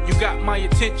 Intrinsic, you got my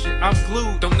attention, I'm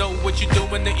glued. Don't know what you're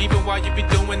doing, or even why you be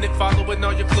doing it. Following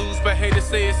all your clues, but haters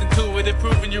say it's intuitive.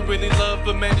 Proving you really love,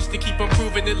 but manage to keep on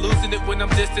proving it. Losing it when I'm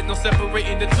distant, no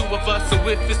separating the two of us. So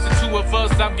if it's the two of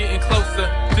us, I'm getting closer.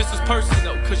 This is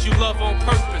personal, 'cause you love on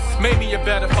purpose. Made me a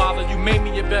better father, you made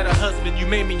me a better husband. You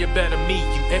made me a better me,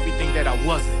 you everything that I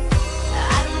wasn't.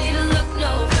 I don't need to look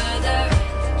no further.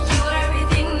 You are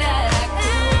everything that I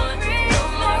could want. No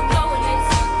more going in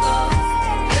circles,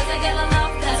 'cause I get a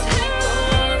love that's won't go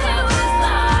old. I was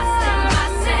lost in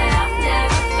myself,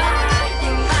 never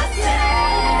finding myself.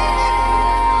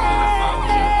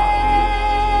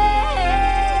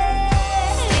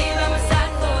 Stay by my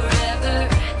side forever.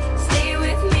 Stay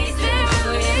with me through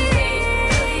joy and pain.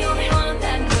 You're the only one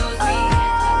that knows me.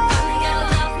 Finally got a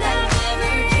love that'll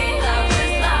never change. I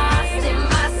was lost in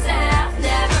myself,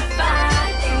 never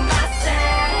finding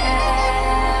myself.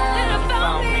 Then I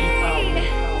found me.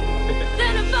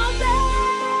 Then I found me.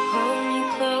 Hold me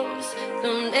close,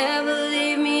 don't ever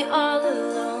leave me all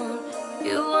alone.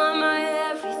 You are my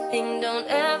everything, don't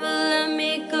ever let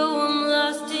me go. I'm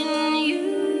lost in you.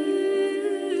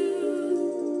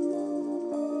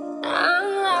 I'm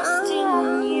lost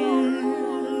in you.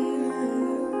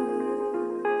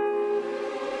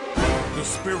 The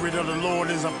Spirit of the Lord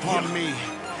is upon me.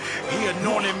 He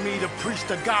anointed me to preach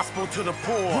the gospel to the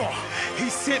poor. He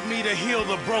sent me to heal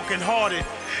the brokenhearted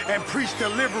and preach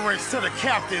deliverance to the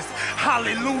captives.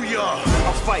 Hallelujah.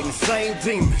 I'm fighting same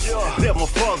demons that my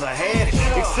father had,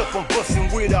 except I'm busting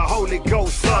with a Holy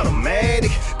Ghost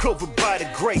automatic. Covered by the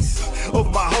grace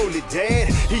of my holy dad.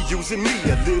 He using me,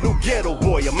 a little ghetto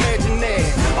boy, imagine that.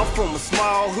 I'm from a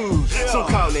small hood, some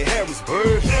call it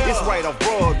Harrisburg. It's right off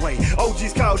Broadway,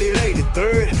 OGs called it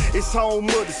 83rd. It's home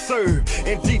of the serve,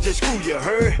 and DJ Screw, you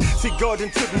heard? See, God done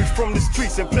took me from the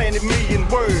streets and planted me in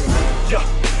word.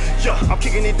 Yeah, I'm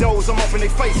kicking in doors, I'm off in their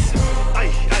face.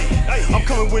 I'm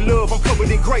coming with love, I'm covered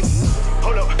in grace.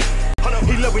 Hold up.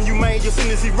 He loving you, man, your sin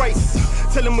is erased.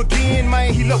 Tell him again,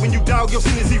 man, he loving you, dog, your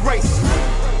sin is erased.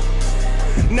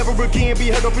 Never again be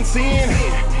held up in sin.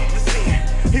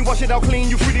 He wash it out clean,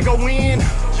 you free to go in.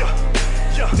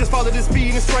 Just follow the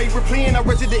speed and straight replaying. I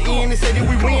read to the end and say that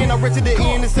we win. I read to the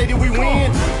end and say that we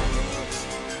win.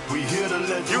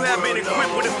 You have been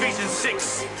equipped with Ephesians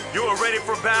 6. You are ready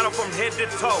for battle from head to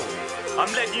toe.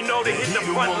 I'm letting you know to hit the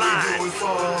front line.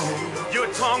 Your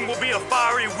tongue will be a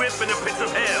fiery whip in the pits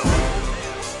of hell.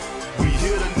 We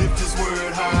here to lift this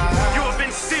word high. You have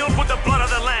been sealed with the blood of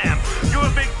the Lamb. You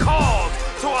have been called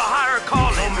to a higher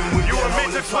calling. You are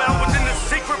meant to dwell within the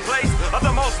secret place of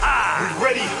the Most High.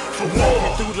 Ready for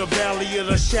war. Through the valley of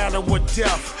the shadow of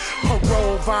death.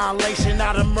 Parole violation,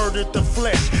 I done murdered the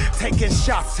flesh. Taking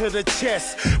shots to the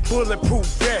chest. bulletproof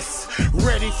vests.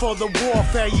 Ready for the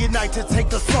warfare, unite to take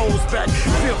the souls back.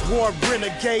 Fifth Ward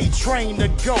renegade, train to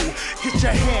go. Get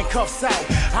your handcuffs out,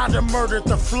 I done murdered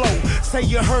the flow. Say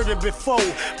you heard it before,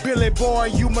 Billy boy,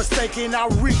 you mistaken. I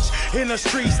reach in the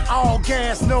streets, all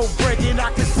gas, no breaking.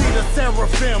 I can see the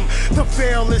seraphim, the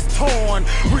veil is torn.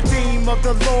 Redeem of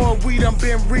the Lord, we done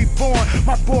been reborn.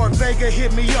 My boy Vega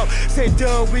hit me up, said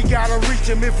Doug, we gotta reach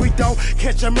him. If we don't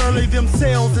catch him early,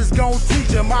 themselves is gon'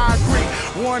 teach him. I agree,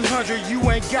 100, you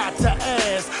ain't got to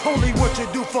ask. Only what you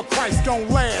do for Christ gon'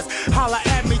 last. Holla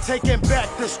at me, taking back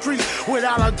the street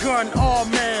without a gun or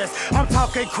mask. I'm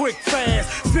talking quick, fast,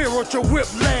 spiritual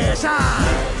whiplash. I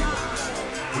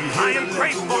am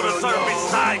grateful to serve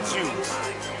beside you.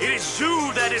 It is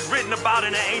you that is written about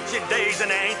in the ancient days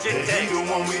and the ancient days.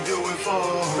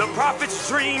 The prophets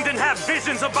dreamed and have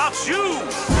visions about you.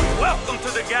 Welcome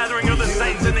to the gathering of the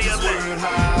saints and the elect.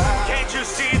 Can't you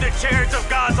see the chariots of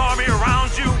God's army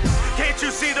around you? Can't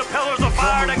you see the pillars of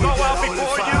fire that go out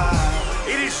before you?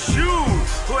 It is you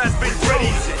who has been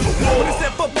chosen. When I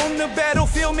step up on the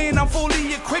battlefield, man, I'm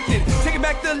fully equipped. Taking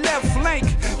back the left flank,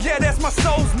 yeah, that's my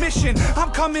soul's mission.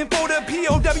 I'm coming for the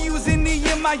POWs and the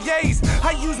MIAs.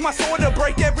 I use my sword to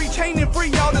break every chain and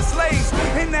free all the slaves.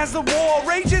 And as the war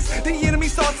rages, the enemy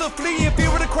starts to flee in fear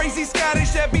of the crazy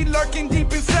Scottish that be lurking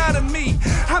deep inside of me.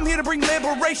 I'm here to bring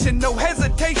liberation, no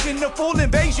hesitation, no full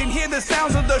invasion. Hear the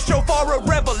sounds of the shofar of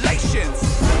revelations.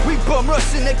 We bum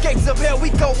rushing the gates of hell,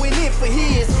 we going in for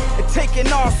his. And taking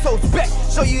our souls back,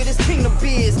 show you this kingdom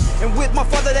biz. And with my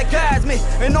father that guides me,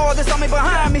 and all this army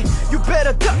behind me, you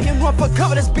better duck and run for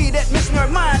cover, let's be that missionary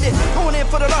minded. Going in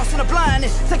for the lost and the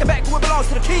blinded, take it back to what belongs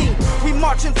to the king. We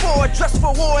marching forward, dressed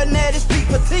for war, and that is beat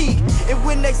fatigue. And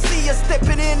when they see us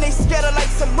stepping in, they scatter like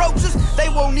some roaches. They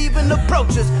won't even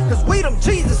approach us, cause we them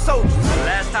Jesus soldiers.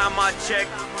 Last time I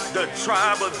checked, the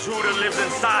tribe of Judah lives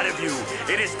inside of you.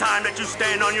 It is time that you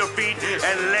stand on your feet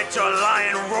and let your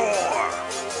lion roar.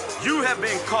 You have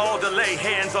been called to lay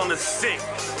hands on the sick.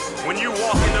 When you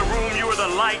walk in the room, you are the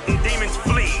light and demons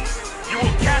flee. You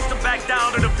will cast them back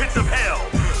down to the pits of hell.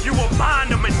 You will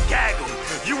bind them and gag them.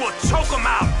 You will choke them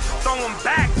out, throw them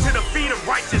back to the feet of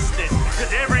righteousness,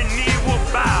 because every knee will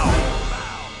bow.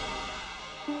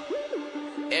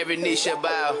 Every knee shall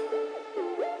bow,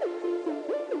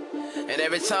 and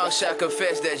every tongue shall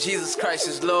confess that Jesus Christ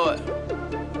is Lord.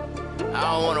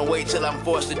 I don't want to wait till I'm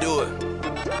forced to do it,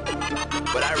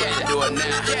 but I ready to do it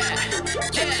now.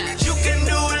 You can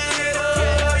do it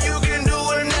later, you can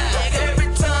do it now. Every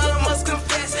tongue must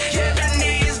confess, every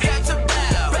knee's got to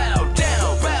bow. Bow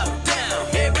down, bow down.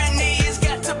 Every knee's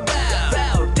got to bow.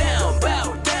 Bow down,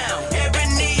 bow down. Every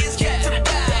knee's got to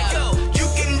bow. You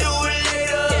can do it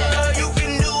later, you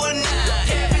can do it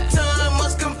now. Every tongue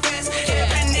must confess,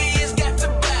 every knee's got to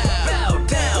bow. Bow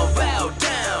down, bow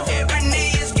down. Every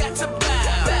knee's got to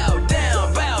bow. Bow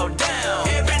down, bow down.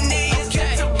 Every knee's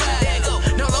got to bow.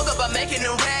 No longer about making it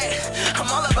right, I'm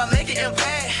all about making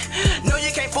impact. No,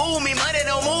 you can't fool me, money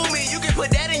don't move me. You can put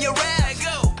that in your rag.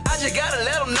 Go. I just gotta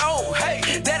let them know, hey,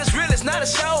 that is real, it's not a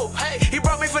show. Hey, he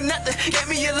brought me for nothing, gave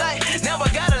me your life. Now I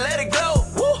gotta let it go.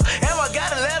 Woo, and I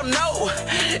gotta let them know.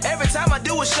 Every time I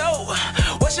do a show,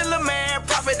 what's your little man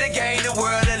profit to gain the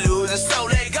world and lose it? So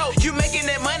let go. You making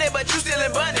that money, but you still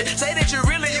in bondage. Say that you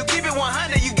really, you keep it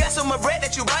 100. You got so much bread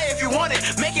that you buy if you want it.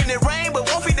 Making it rain, but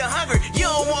won't feed the hungry. You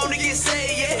don't want to get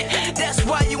saved yet. That's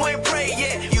why you ain't prayed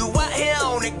yet. You out here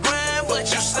on the grind, but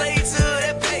you slave to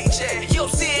that paycheck. Your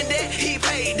sin that, he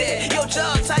paid that. Your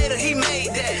job title, he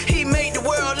made that. He made the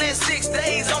world in 6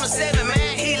 days. On the 7th,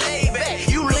 man, he laid back.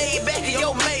 You laid back in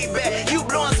your Maybach. You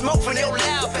blowing smoke from your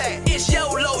loud pack. It's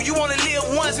YOLO, you wanna live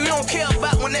once. We don't care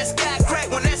about when that sky crack.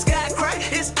 When that sky crack,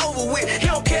 it's over with. He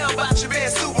don't care about you being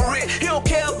super rich. He don't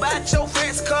care about your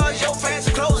fancy cars, your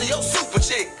fancy clothes, and your super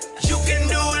chick. You can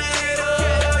do it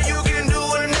later, you can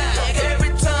do it now.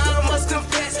 Every tongue must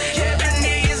confess, every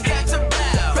knee's got to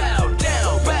bow. Bow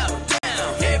down, bow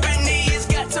down. Every knee's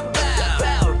got to bow.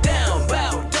 Bow down,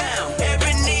 bow down.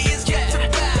 Every knee's got to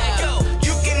bow.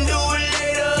 You can do it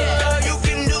later, you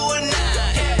can do it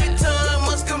now. Every tongue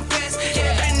must confess,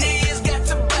 every knee's got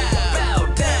to bow. Bow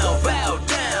down, bow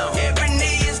down. Every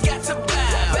knee's got to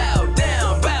bow. Bow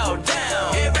down, bow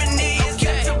down. Every knee's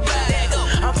got to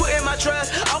bow. I'm putting my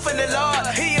trust off in the Lord.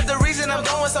 He is the reason I'm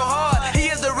going so hard. He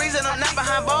is the reason I'm not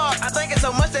behind bars. I think it's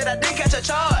so much that I didn't catch a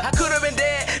charge. I could have been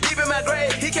dead, deep in my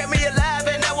grave. He kept me alive,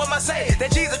 and that's what I say.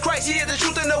 That Jesus Christ, he is the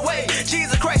truth and the way.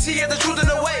 Jesus Christ, he is the truth and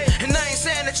the way. And I ain't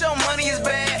saying that your money is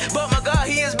bad, but my God,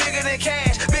 he is bigger than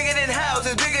cash, bigger than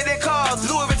houses, bigger than cars.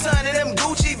 Louis Vuitton and them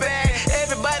Gucci bags.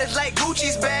 Everybody's like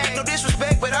Gucci's bag. No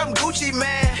disrespect, but I'm Gucci,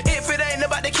 man. If it ain't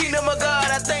about the kingdom of God,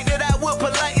 I think that I would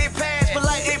politely pass,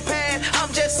 politely pass.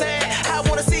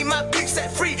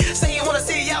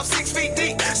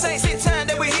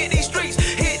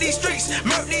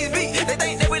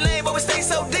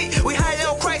 elite. We high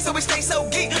on Christ, so we stay so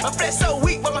geek. My flesh so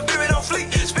weak, but my spirit on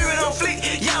fleek. Spirit on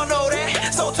fleek, y'all know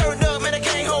that. So turned up, man, I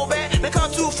can't hold back. They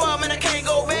come too far, man, I can't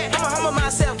go back. I'ma humble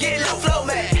myself, get low, flow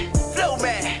mad, flow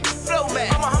mad, flow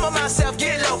mad. I'ma humble myself,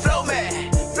 get low, flow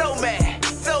mad, flow mad,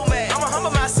 flow mad. I'ma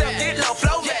humble myself, get low,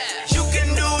 flow mad. You can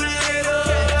do it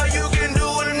later, you can do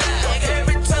it now.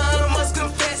 Every time must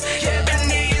confess, every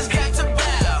knee has got to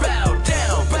bow, bow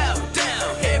down, bow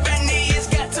down. Every knee has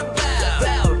got to bow,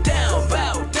 bow down,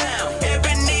 bow down.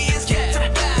 Every knee has got to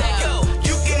bow.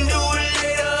 You can do it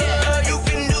later, you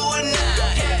can do it now.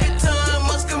 Every time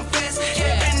must confess,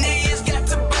 every knee has got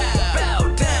to bow, bow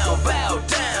down, bow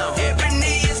down. Every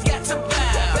knee has got to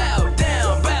bow, bow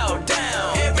down, bow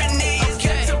down. Every knee has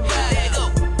got to bow.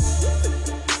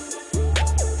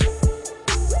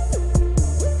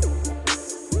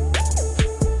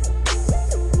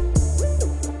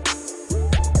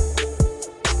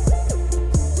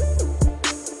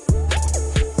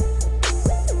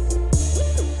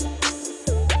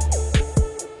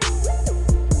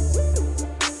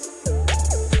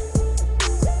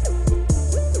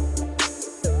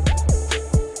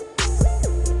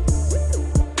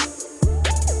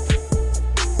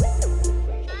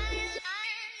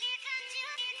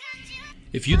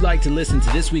 If you'd like to listen to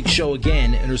this week's show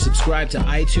again and are subscribed to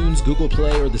iTunes, Google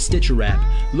Play, or the Stitcher app,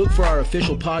 look for our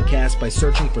official podcast by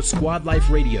searching for Squad Life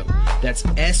Radio. That's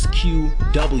SQWAD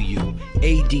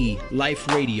Life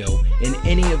Radio in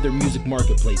any of their music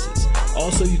marketplaces.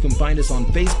 Also, you can find us on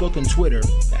Facebook and Twitter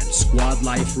at Squad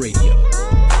Life Radio.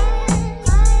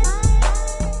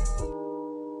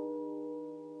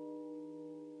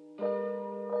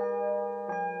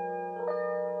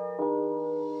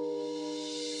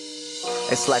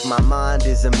 It's like my mind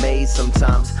is a maze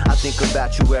sometimes. I think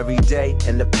about you every day,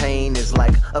 and the pain is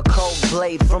like a cold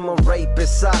blade from a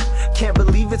rapist. I can't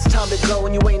believe it's time to go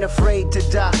and you ain't afraid to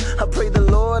die. I pray the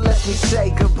Lord lets me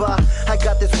say goodbye. I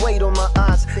got this weight on my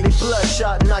eyes, they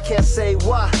bloodshot and I can't say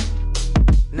why.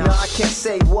 No, I can't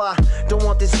say why. Don't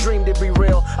want this dream to be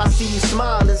real. I see you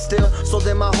smiling still, so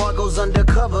then my heart goes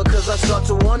undercover, cause I start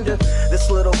to wonder. This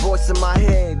little voice in my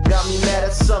head got me mad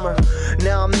at summer.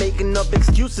 Now I'm making up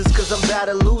excuses cause I'm about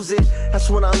to lose it. That's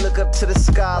when I look up to the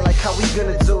sky like, how we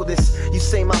gonna do this? You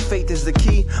say my faith is the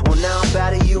key, well now I'm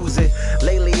about to use it.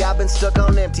 Lately I've been stuck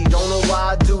on empty, don't know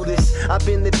why I do this. I've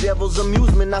been the devil's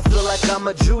amusement, I feel like I'm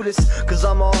a Judas, cause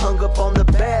I'm all hung up on the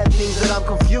bad things that I'm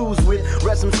confused with.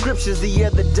 Read some scriptures the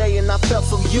other day and I felt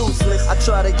so useless. I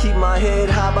try to keep my head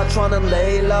high by trying to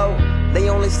lay low. They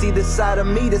only see the side of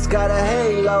me that's got a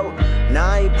halo. Now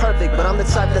I ain't perfect, but I'm the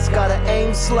type that's gotta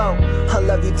aim slow. I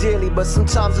love you dearly, but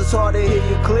sometimes it's hard to hear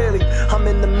you clearly. I'm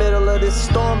in the middle of this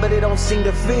storm, but it don't seem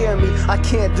to fear me. I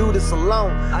can't do this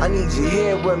alone, I need you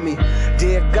here with me.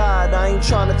 Dear God, I ain't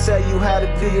trying to tell you how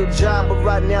to do your job, but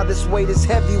right now this weight is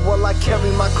heavy while I carry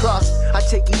my cross. I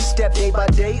take each step day by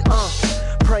day,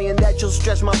 praying that you'll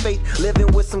stretch my faith, living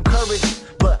with some courage.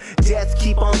 But death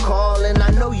keep on calling,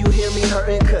 I know you hear me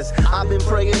hurting, cause I've been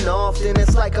praying often.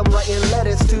 It's like I'm writing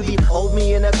letters to the old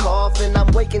me in a coffin.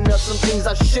 I'm waking up some things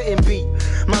I shouldn't be.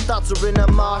 My thoughts are in a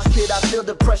mosh pit, I feel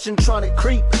depression trying to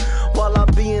creep. While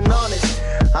I'm being honest,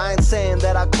 I ain't saying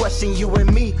that I question you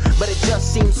and me, but it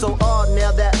just seems so odd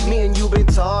now that me and you been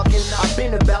talking. I've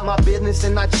been about my business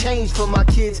and I changed for my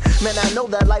kids. Man, I know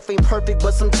that life ain't perfect,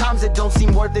 but sometimes it don't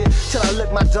seem worth it. Till I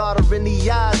look my daughter in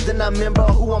the eyes, then I remember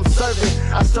who I'm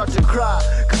serving. I start to cry,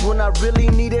 cause when I really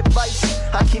need advice,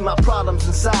 I keep my problems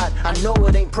inside. I know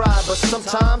it ain't pride, but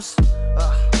sometimes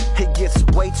it gets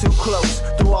way too close.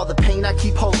 Through all the pain I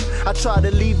keep hope. I try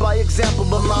to lead by example,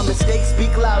 but my mistakes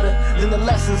speak louder than the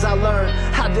lessons I learned.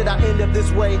 How did I end up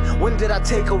this way? When did I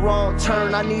take a wrong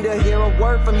turn? I need to hear a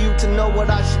word from you to know what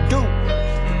I should do.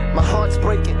 My heart's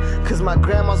breaking, cause my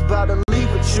grandma's about to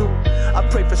leave with you. I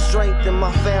pray for strength in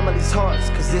my family's hearts,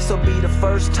 cause this'll be the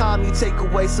first time you take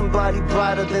away somebody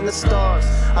brighter than the stars.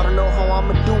 I don't know how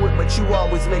I'ma do it, but you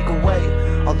always make a way.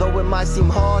 Although it might seem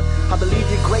hard, I believe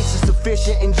your grace is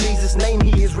sufficient. In Jesus' name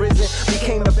he is risen,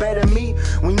 became a better me.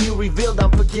 When you revealed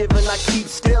I'm forgiven, I keep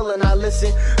still and I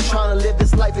listen, trying to live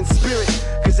this life in spirit.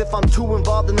 Cause if I'm too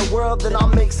involved in the world, then I'll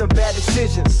make some bad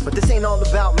decisions. But this ain't all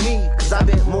about me, cause I've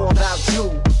been more about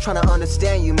you. Trying to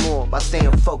understand you more by staying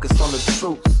focused on the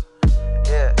truth.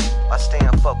 Yeah, by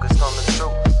staying focused on the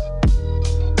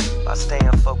truth. By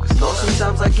staying focused on the truth.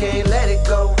 Sometimes I can't let it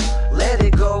go, let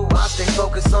it go. I stay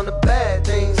focused on the bad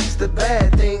things, the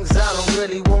bad things. I don't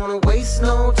really wanna waste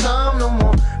no time no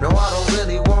more. No, I don't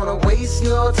really wanna waste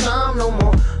your time no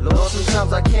more. Lord,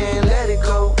 sometimes I can't let it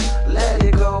go, let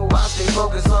it go. I stay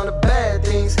focused on the bad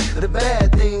things, the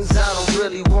bad things. I don't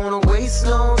really wanna waste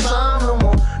no time no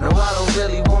more. No, I don't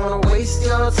really wanna waste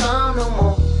your time no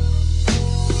more.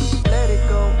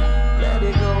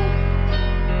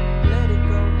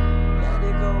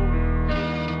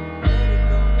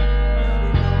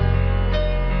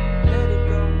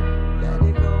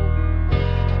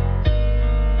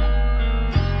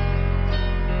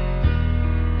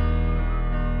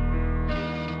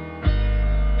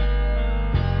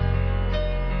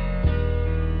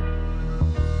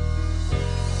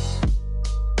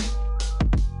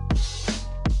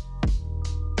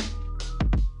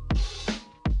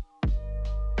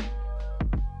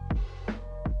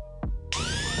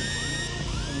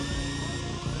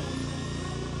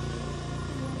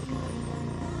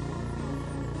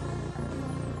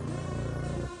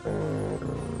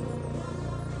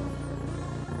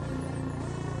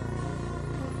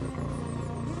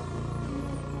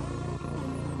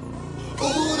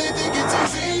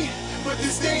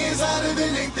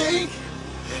 than they think.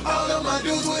 All of my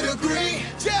dudes would agree.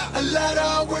 A lot of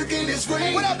hard work in this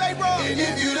ring. What up, they bro? And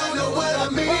if you don't know what I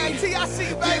mean,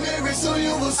 then very soon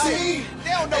you will see.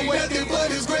 They don't know ain't nothing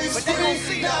but his grace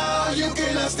free. Now you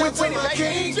cannot step to my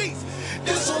king.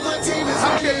 This on my team is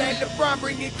I feel like LeBron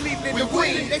bringing Cleveland to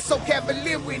win. They so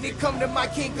cavalier when it come to my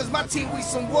king. Cause my team, we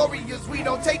some warriors. We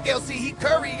don't take LC, he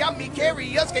Curry. I mean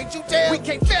carry us, can't you tell? We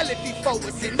can't fail it before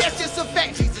us, and that's just a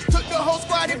fact. Jesus took the whole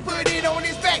squad and put it on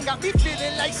his back. Got me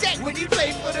feeling like Shaq when he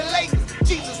played for the Lakers.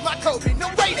 Jesus, my Kobe, no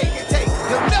way they can take.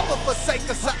 He'll never forsake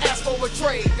us or ask for a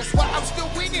trade. That's why I'm still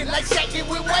winning like Shaq did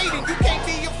with Wade. And you can't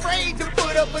be afraid to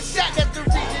put up a shot. That's the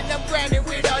reason I'm grinding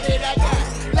with all that I got.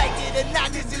 Like it or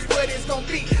not, this is what it's gonna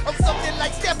be. I'm something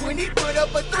like Steph when he put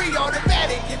up a 3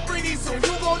 automatic. And pretty soon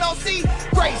you gon' see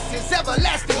grace is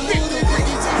everlasting.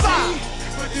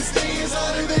 But this thing is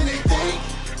harder than they think.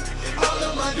 All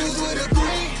of my dudes would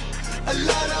agree. A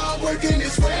lot of hard work in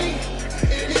this ring.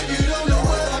 And if you don't know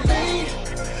what I mean,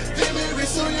 then very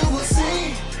soon you will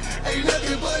see. Ain't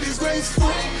nothing but his grace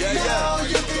free. Now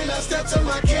you cannot step to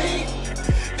my king.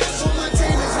 That's what my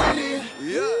team is winning.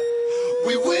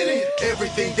 We winning.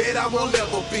 Everything that I will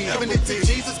ever be. Giving it to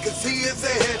Jesus cause he is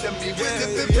ahead of me.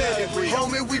 Wisdom and pedigree.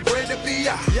 Homie, we bred to be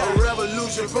out. A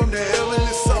revolution from the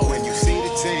heavenly soul. When you see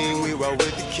the team, we roll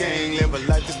with the king. Live a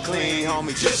life that's clean,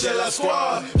 homie. Just shall our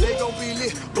squad. They gon' be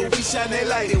lit, but we shine that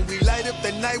light. And we light up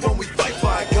the night when we fight for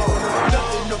our goal.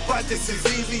 Nothing about this is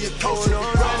easy. It's culture.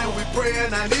 We grinding, we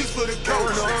praying our knees for the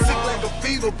coach. Sick like a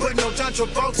fever, but no John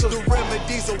Travolta. The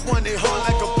remedies are one that hard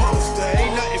like a poster.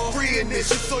 Ain't nothing free in this,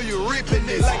 just so you reaping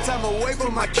this. Like time away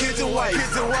from my kids and wife.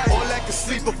 All like a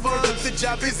sleeper fun. The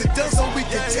job isn't done, so we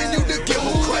continue to give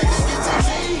them Christ.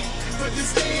 But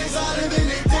this thing is harder than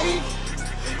they think.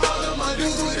 All of my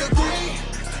dudes would agree.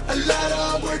 A lot of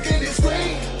hard work in this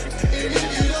ring. And if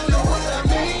you don't know what I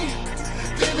mean,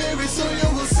 then very soon you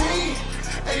will see.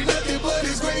 Ain't nothing but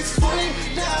his grace free.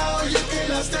 Now you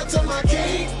cannot step to my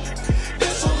king.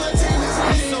 That's what my team is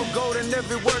winning. So golden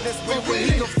every word that's spoken.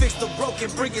 He gon' fix the broken,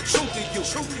 bring it true to you.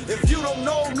 If you don't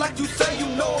know him like you say you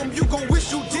know him, you gon'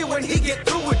 wish you did when he get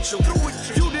through with you.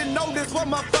 You didn't know this was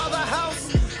my father's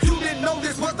house. You didn't know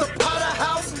this was the Potter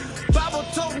house. Bible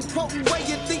toting, quoting, where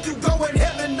you think you go in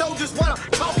heaven, know just what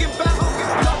I'm talking about.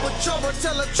 Double trouble,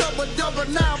 tell a trouble double.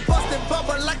 Now I'm busting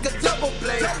bubble like a double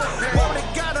blade. Want it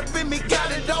got up in me,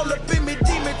 got it all up in me.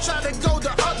 Demon try to go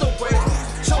the other way.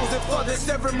 Chosen for this,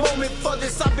 every moment for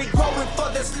this. I've been growing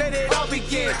for this, let it all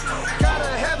begin.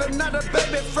 Gotta have another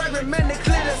baby, fragrant man, they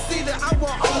clear to see that I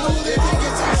want all of it.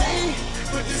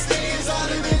 But this thing is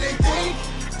harder than they think.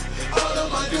 All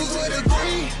of my dudes would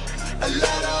agree. A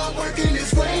lot of hard work in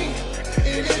this ring.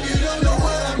 And if you don't know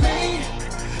what I mean,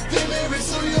 then very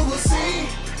soon you will see.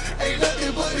 Ain't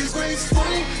nothing but his grace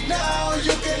free. Now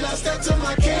you cannot step to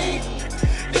my king.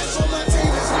 That's what my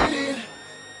team is winning.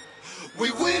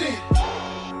 We winning.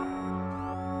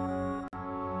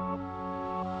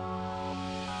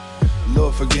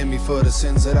 Lord, forgive me for the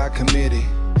sins that I committed.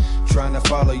 Trying to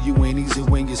follow you ain't easy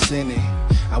when you're sinning.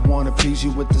 I wanna please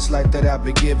you with this life that I've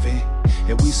been given.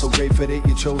 And we so grateful that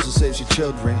you chose us as your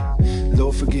children.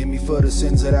 Lord, forgive me for the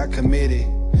sins that I committed.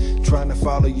 Trying to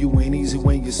follow you ain't easy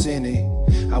when you're sinning.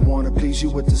 I wanna please you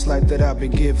with this life that I've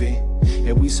been given.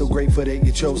 And we so grateful that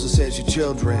you chose us as your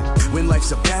children. When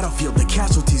life's a battlefield, the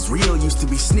casualties real. Used to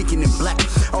be sneaking in black,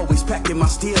 always packing my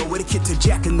steel with a kid to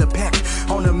jack in the pack.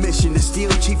 On a mission to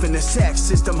steal, chief in the sack.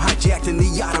 System hijacked in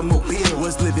the automobile.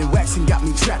 Was living wax and got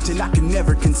me trapped and I can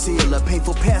never conceal. A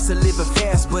painful past of living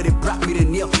fast, but it brought me to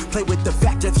kneel. Play with the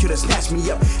fact that could've snatched me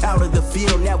up out of the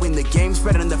field. Now in the game,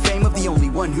 spreading the fame of the only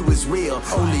one who is real.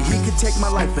 Only he could take my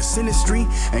life for sinistry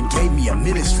and gave me a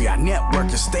ministry. I network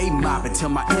to stay mob until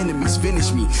my enemies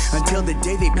finish me. Until the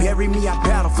day they bury me, I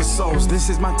battle for souls. This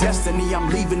is my destiny, I'm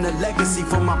leaving a legacy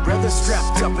for my brothers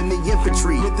strapped up in the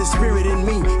infantry. With the spirit in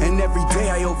me, and every day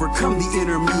I overcome the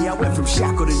inner me. I went from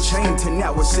shackled and chained to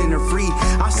now a sinner free.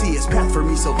 I see his path for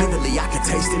me so vividly, I can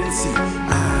taste it and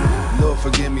see. Lord,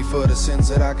 forgive me for the sins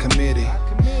that I committed.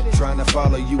 Trying to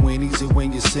follow you ain't easy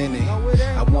when you're sinning.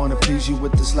 I wanna please you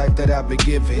with this life that I've been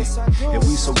given. And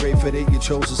we so grateful that you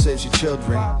chose us as your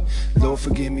children. Lord,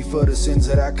 forgive me for the sins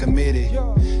that I committed.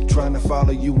 Trying to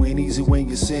follow you ain't easy when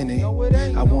you're sinning.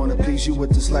 I wanna please you with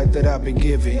this life that I've been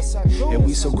given. And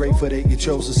we so grateful that you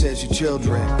chose us as your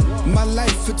children. My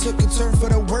life, it took a turn for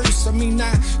the worse. I mean,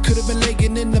 I could have been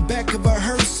laying in the back of a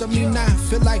hearse. I mean, I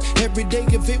feel like every day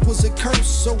if it was a curse.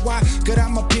 So I got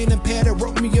out my pen and pad and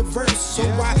wrote me a verse. So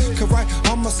I Could right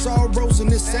all my sorrows and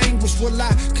this anguish. Will I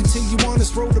continue on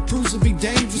this road to prove to be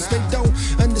dangerous? They don't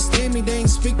understand me, they ain't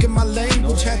speaking my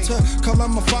language. Had to call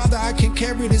on my father, I can't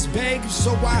carry this baggage.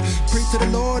 So I prayed to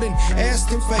the Lord and asked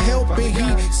him for help. And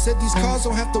he said these cards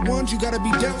don't have the ones you gotta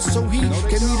be dealt. So he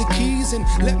gave me the keys and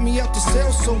let me out the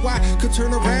cell so I could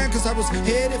turn around, cause I was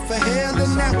headed for hell.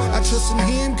 And now I trust in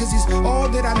him cause he's all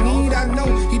that I need. I know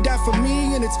he died for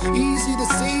me and it's easy to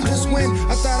see. Just when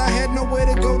I thought I had nowhere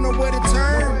to go, nowhere to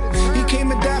turn, he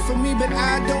came and died for me, but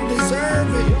I don't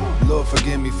deserve it. Lord,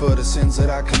 forgive me for the sins that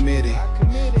I committed.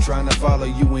 Trying to follow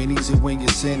you ain't easy when you're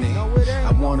sinning.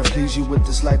 I wanna please you with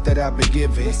this life that I've been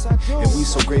given, and we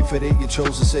so grateful that you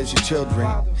chose us as your children.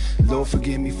 Lord,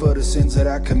 forgive me for the sins that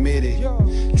I committed.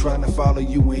 Trying to follow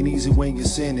you ain't easy when you're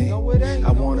sinning.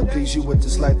 I wanna please you with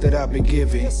this life that I've been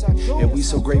given, and we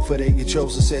so grateful that you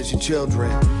chose us as your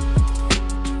children.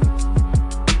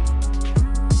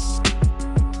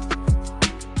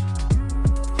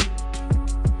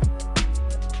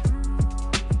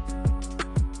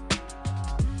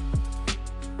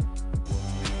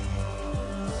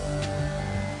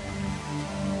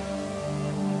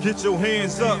 Get your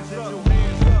hands up.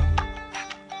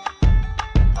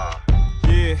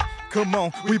 Yeah, come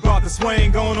on, we bout to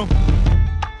swing on them.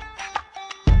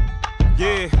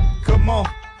 Yeah, come on,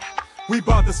 we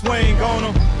bout to swing on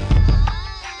them.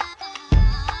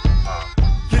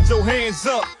 Get your hands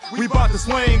up, we bout to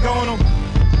swing on them.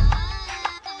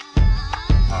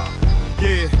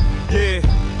 Yeah, yeah,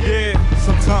 yeah.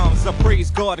 Sometimes I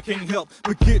praise God, I can't help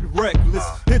but get reckless.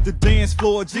 Hit the dance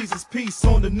floor, Jesus peace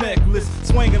on the necklace.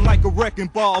 Swinging like a wrecking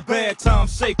ball, bad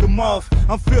times shake them off.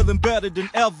 I'm feeling better than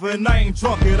ever and I ain't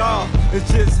drunk at all.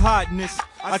 It's just hotness,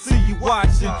 I see you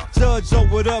watching. Judge or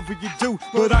whatever you do,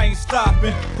 but I ain't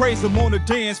stopping. Praise him on the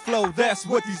dance floor, that's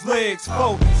what these legs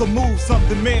for. So move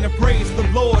something, man, and praise the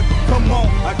Lord. Come on,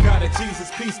 I got a Jesus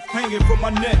piece hanging from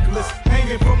my necklace.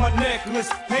 Hanging from my necklace,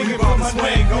 hanging from my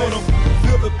necklace.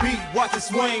 Feel the beat, watch it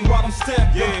swing while I'm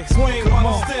stepping. Yeah, swing while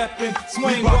I'm stepping,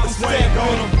 swing while I'm stepping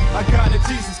on them. I got a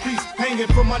Jesus piece hanging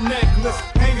from my necklace.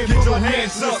 Hanging from my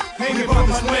necklace, hanging from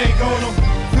my neck on them.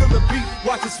 Feel the beat,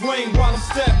 watch it swing while I'm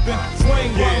stepping.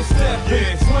 Swing while I'm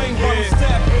stepping, swing while I'm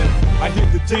stepping. I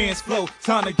hit the dance floor,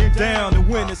 time to get down. And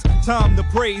when it's time to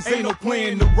praise, ain't no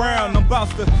playing around. I'm about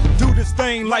to do this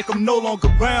thing like I'm no longer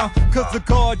bound. Cause the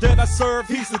God that I serve,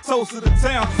 he's the toast of the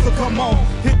town. So come on,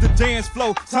 hit the dance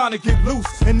floor, time to get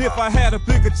loose. And if I had a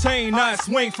bigger chain, I'd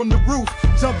swing from the roof.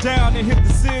 Jump down and hit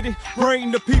the city,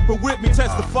 bring the people with me.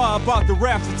 Testify about the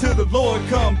raps until the Lord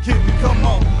come get me. Come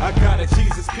on, I got a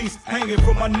Jesus piece hanging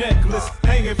from my necklace.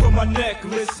 Hanging from my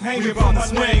necklace, hanging from my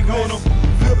neck on them.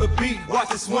 Feel the beat,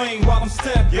 watch it swing while I'm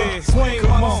stepping. Yeah, swing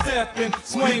while I'm stepping,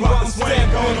 swing while I'm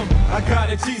stepping on them. I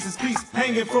got a Jesus piece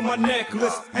hanging from my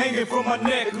necklace. Hanging from my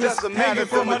necklace, hanging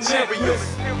from my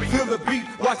necklace. Feel the beat,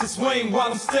 watch it swing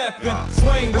while I'm stepping.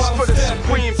 Swing while I'm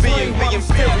stepping, swing while I'm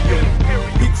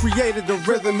stepping. He created the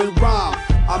rhythm and rhyme.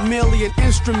 I'm merely an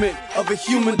instrument of a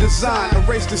human design.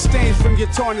 Erase the stains from your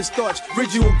tarnished thoughts,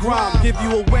 rid you of grime. Give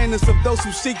you awareness of those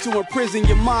who seek to imprison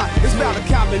your mind. It's about a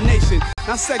combination,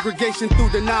 not segregation through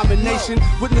denomination.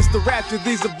 Witness the rapture,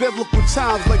 these are biblical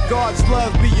times. Let God's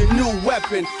love be your new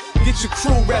weapon. Get your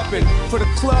crew reppin'. For the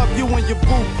club, you and your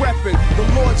boo preppin'.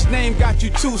 The Lord's name got you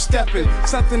two-steppin'.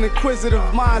 Something inquisitive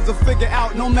minds will figure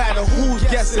out no matter who's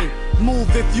guessing.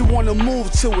 Move if you wanna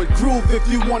move to it. Groove if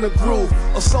you wanna groove.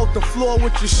 Assault the floor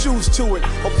with your shoes to it.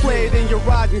 Or play it in your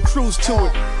ride and cruise to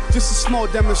it. Just a small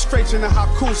demonstration of how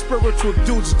cool spiritual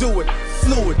dudes do it.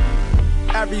 Fluid.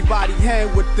 Everybody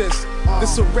hang with this.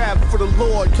 This a rap for the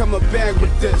Lord, come and bang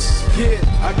with this. Yeah,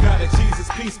 I got a Jesus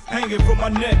piece hanging from my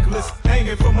necklace.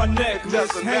 Hanging from my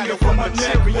necklace, hanging from my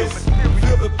necklace.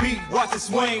 Feel the beat, watch it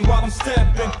swing while I'm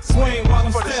stepping. Swing while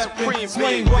I'm stepping,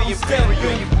 swing while I'm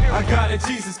stepping. I got a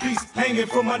Jesus piece hanging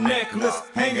from my necklace.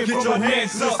 Hanging from my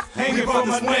necklace, hanging from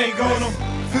my neck on them.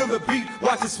 Feel the beat,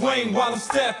 watch it swing while I'm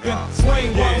stepping.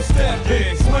 Swing while I'm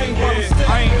stepping, swing while I'm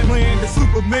stepping. I ain't playing the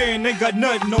Superman, ain't got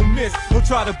nothing on this. Don't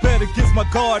try to bet against my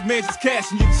God, man, just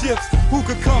cashing your chips. Who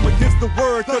could come against the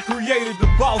word that created the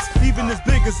boss? Even as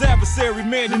big as adversary,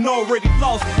 man, and already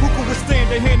lost. Who could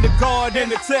withstand the hand of God and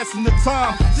the test in the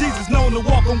time? Jesus known to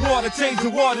walk on water,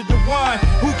 changing water to wine.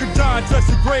 Who could die and touch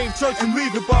the grave church and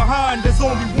leave it behind? There's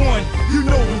only one, you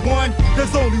know the one.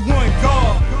 There's only one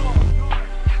God.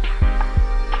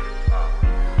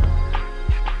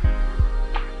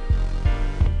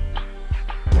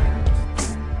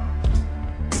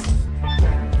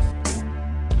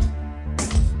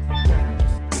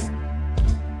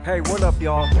 Hey, what up,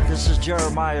 y'all? This is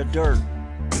Jeremiah Dirt.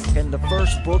 In the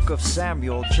first book of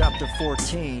Samuel, chapter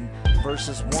 14,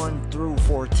 verses 1 through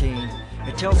 14,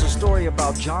 It tells a story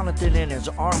about Jonathan and his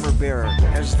armor bearer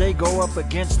as they go up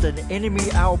against an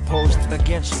enemy outpost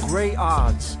against great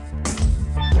odds.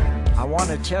 I want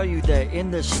to tell you that in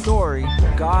this story,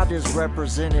 God is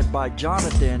represented by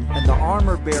Jonathan and the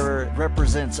armor bearer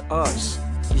represents us.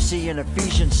 You see, in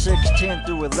Ephesians 6:10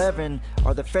 through 11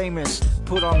 are the famous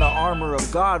put on the armor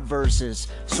of God verses.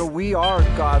 So we are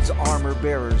God's armor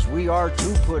bearers. We are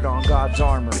to put on God's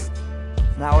armor.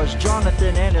 Now, as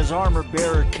Jonathan and his armor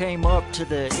bearer came up to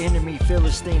the enemy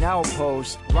Philistine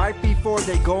outpost, right before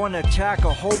they go and attack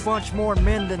a whole bunch more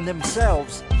men than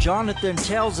themselves, Jonathan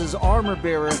tells his armor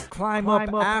bearer, climb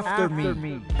up after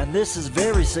me. And this is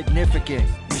very significant.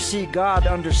 You see, God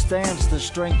understands the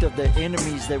strength of the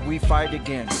enemies that we fight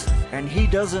against, and He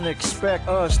doesn't expect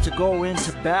us to go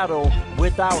into battle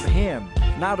without Him.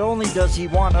 Not only does He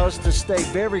want us to stay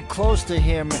very close to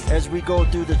Him as we go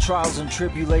through the trials and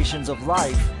tribulations of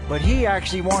life, but He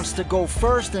actually wants to go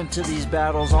first into these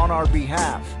battles on our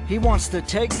behalf. He wants to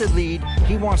take the lead,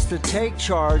 He wants to take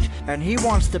charge, and He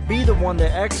wants to be the one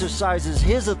that exercises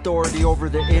His authority over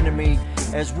the enemy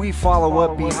as we follow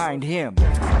up behind Him.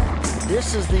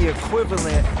 This is the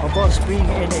equivalent of us being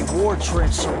in a war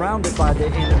trench surrounded by the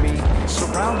enemy,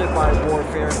 surrounded by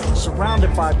warfare,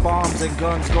 surrounded by bombs and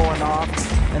guns going off,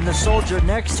 and the soldier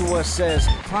next to us says,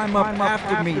 climb up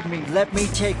after me, let me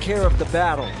take care of the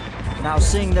battle. Now,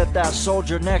 seeing that that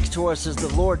soldier next to us is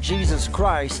the Lord Jesus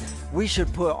Christ, we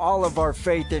should put all of our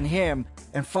faith in Him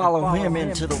and follow Him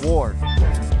into the war.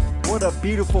 What a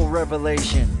beautiful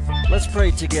revelation. Let's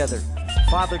pray together.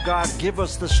 Father God, give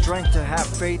us the strength to have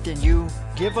faith in You.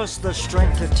 Give us the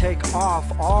strength to take off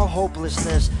all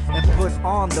hopelessness and put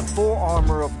on the full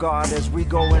armor of God as we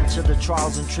go into the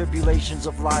trials and tribulations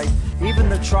of life. Even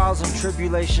the trials and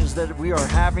tribulations that we are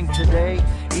having today,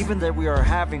 even that we are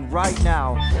having right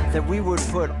now, that we would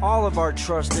put all of our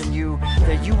trust in You,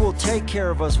 that You will take care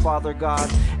of us, Father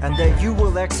God, and that You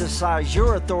will exercise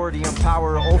Your authority and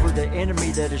power over the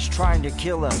enemy that is trying to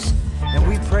kill us. And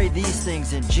we pray these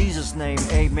things in Jesus' name,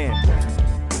 amen.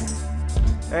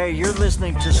 Hey, you're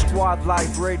listening to Squad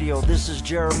Life Radio. This is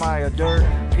Jeremiah Dirt.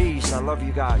 Peace. I love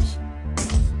you guys.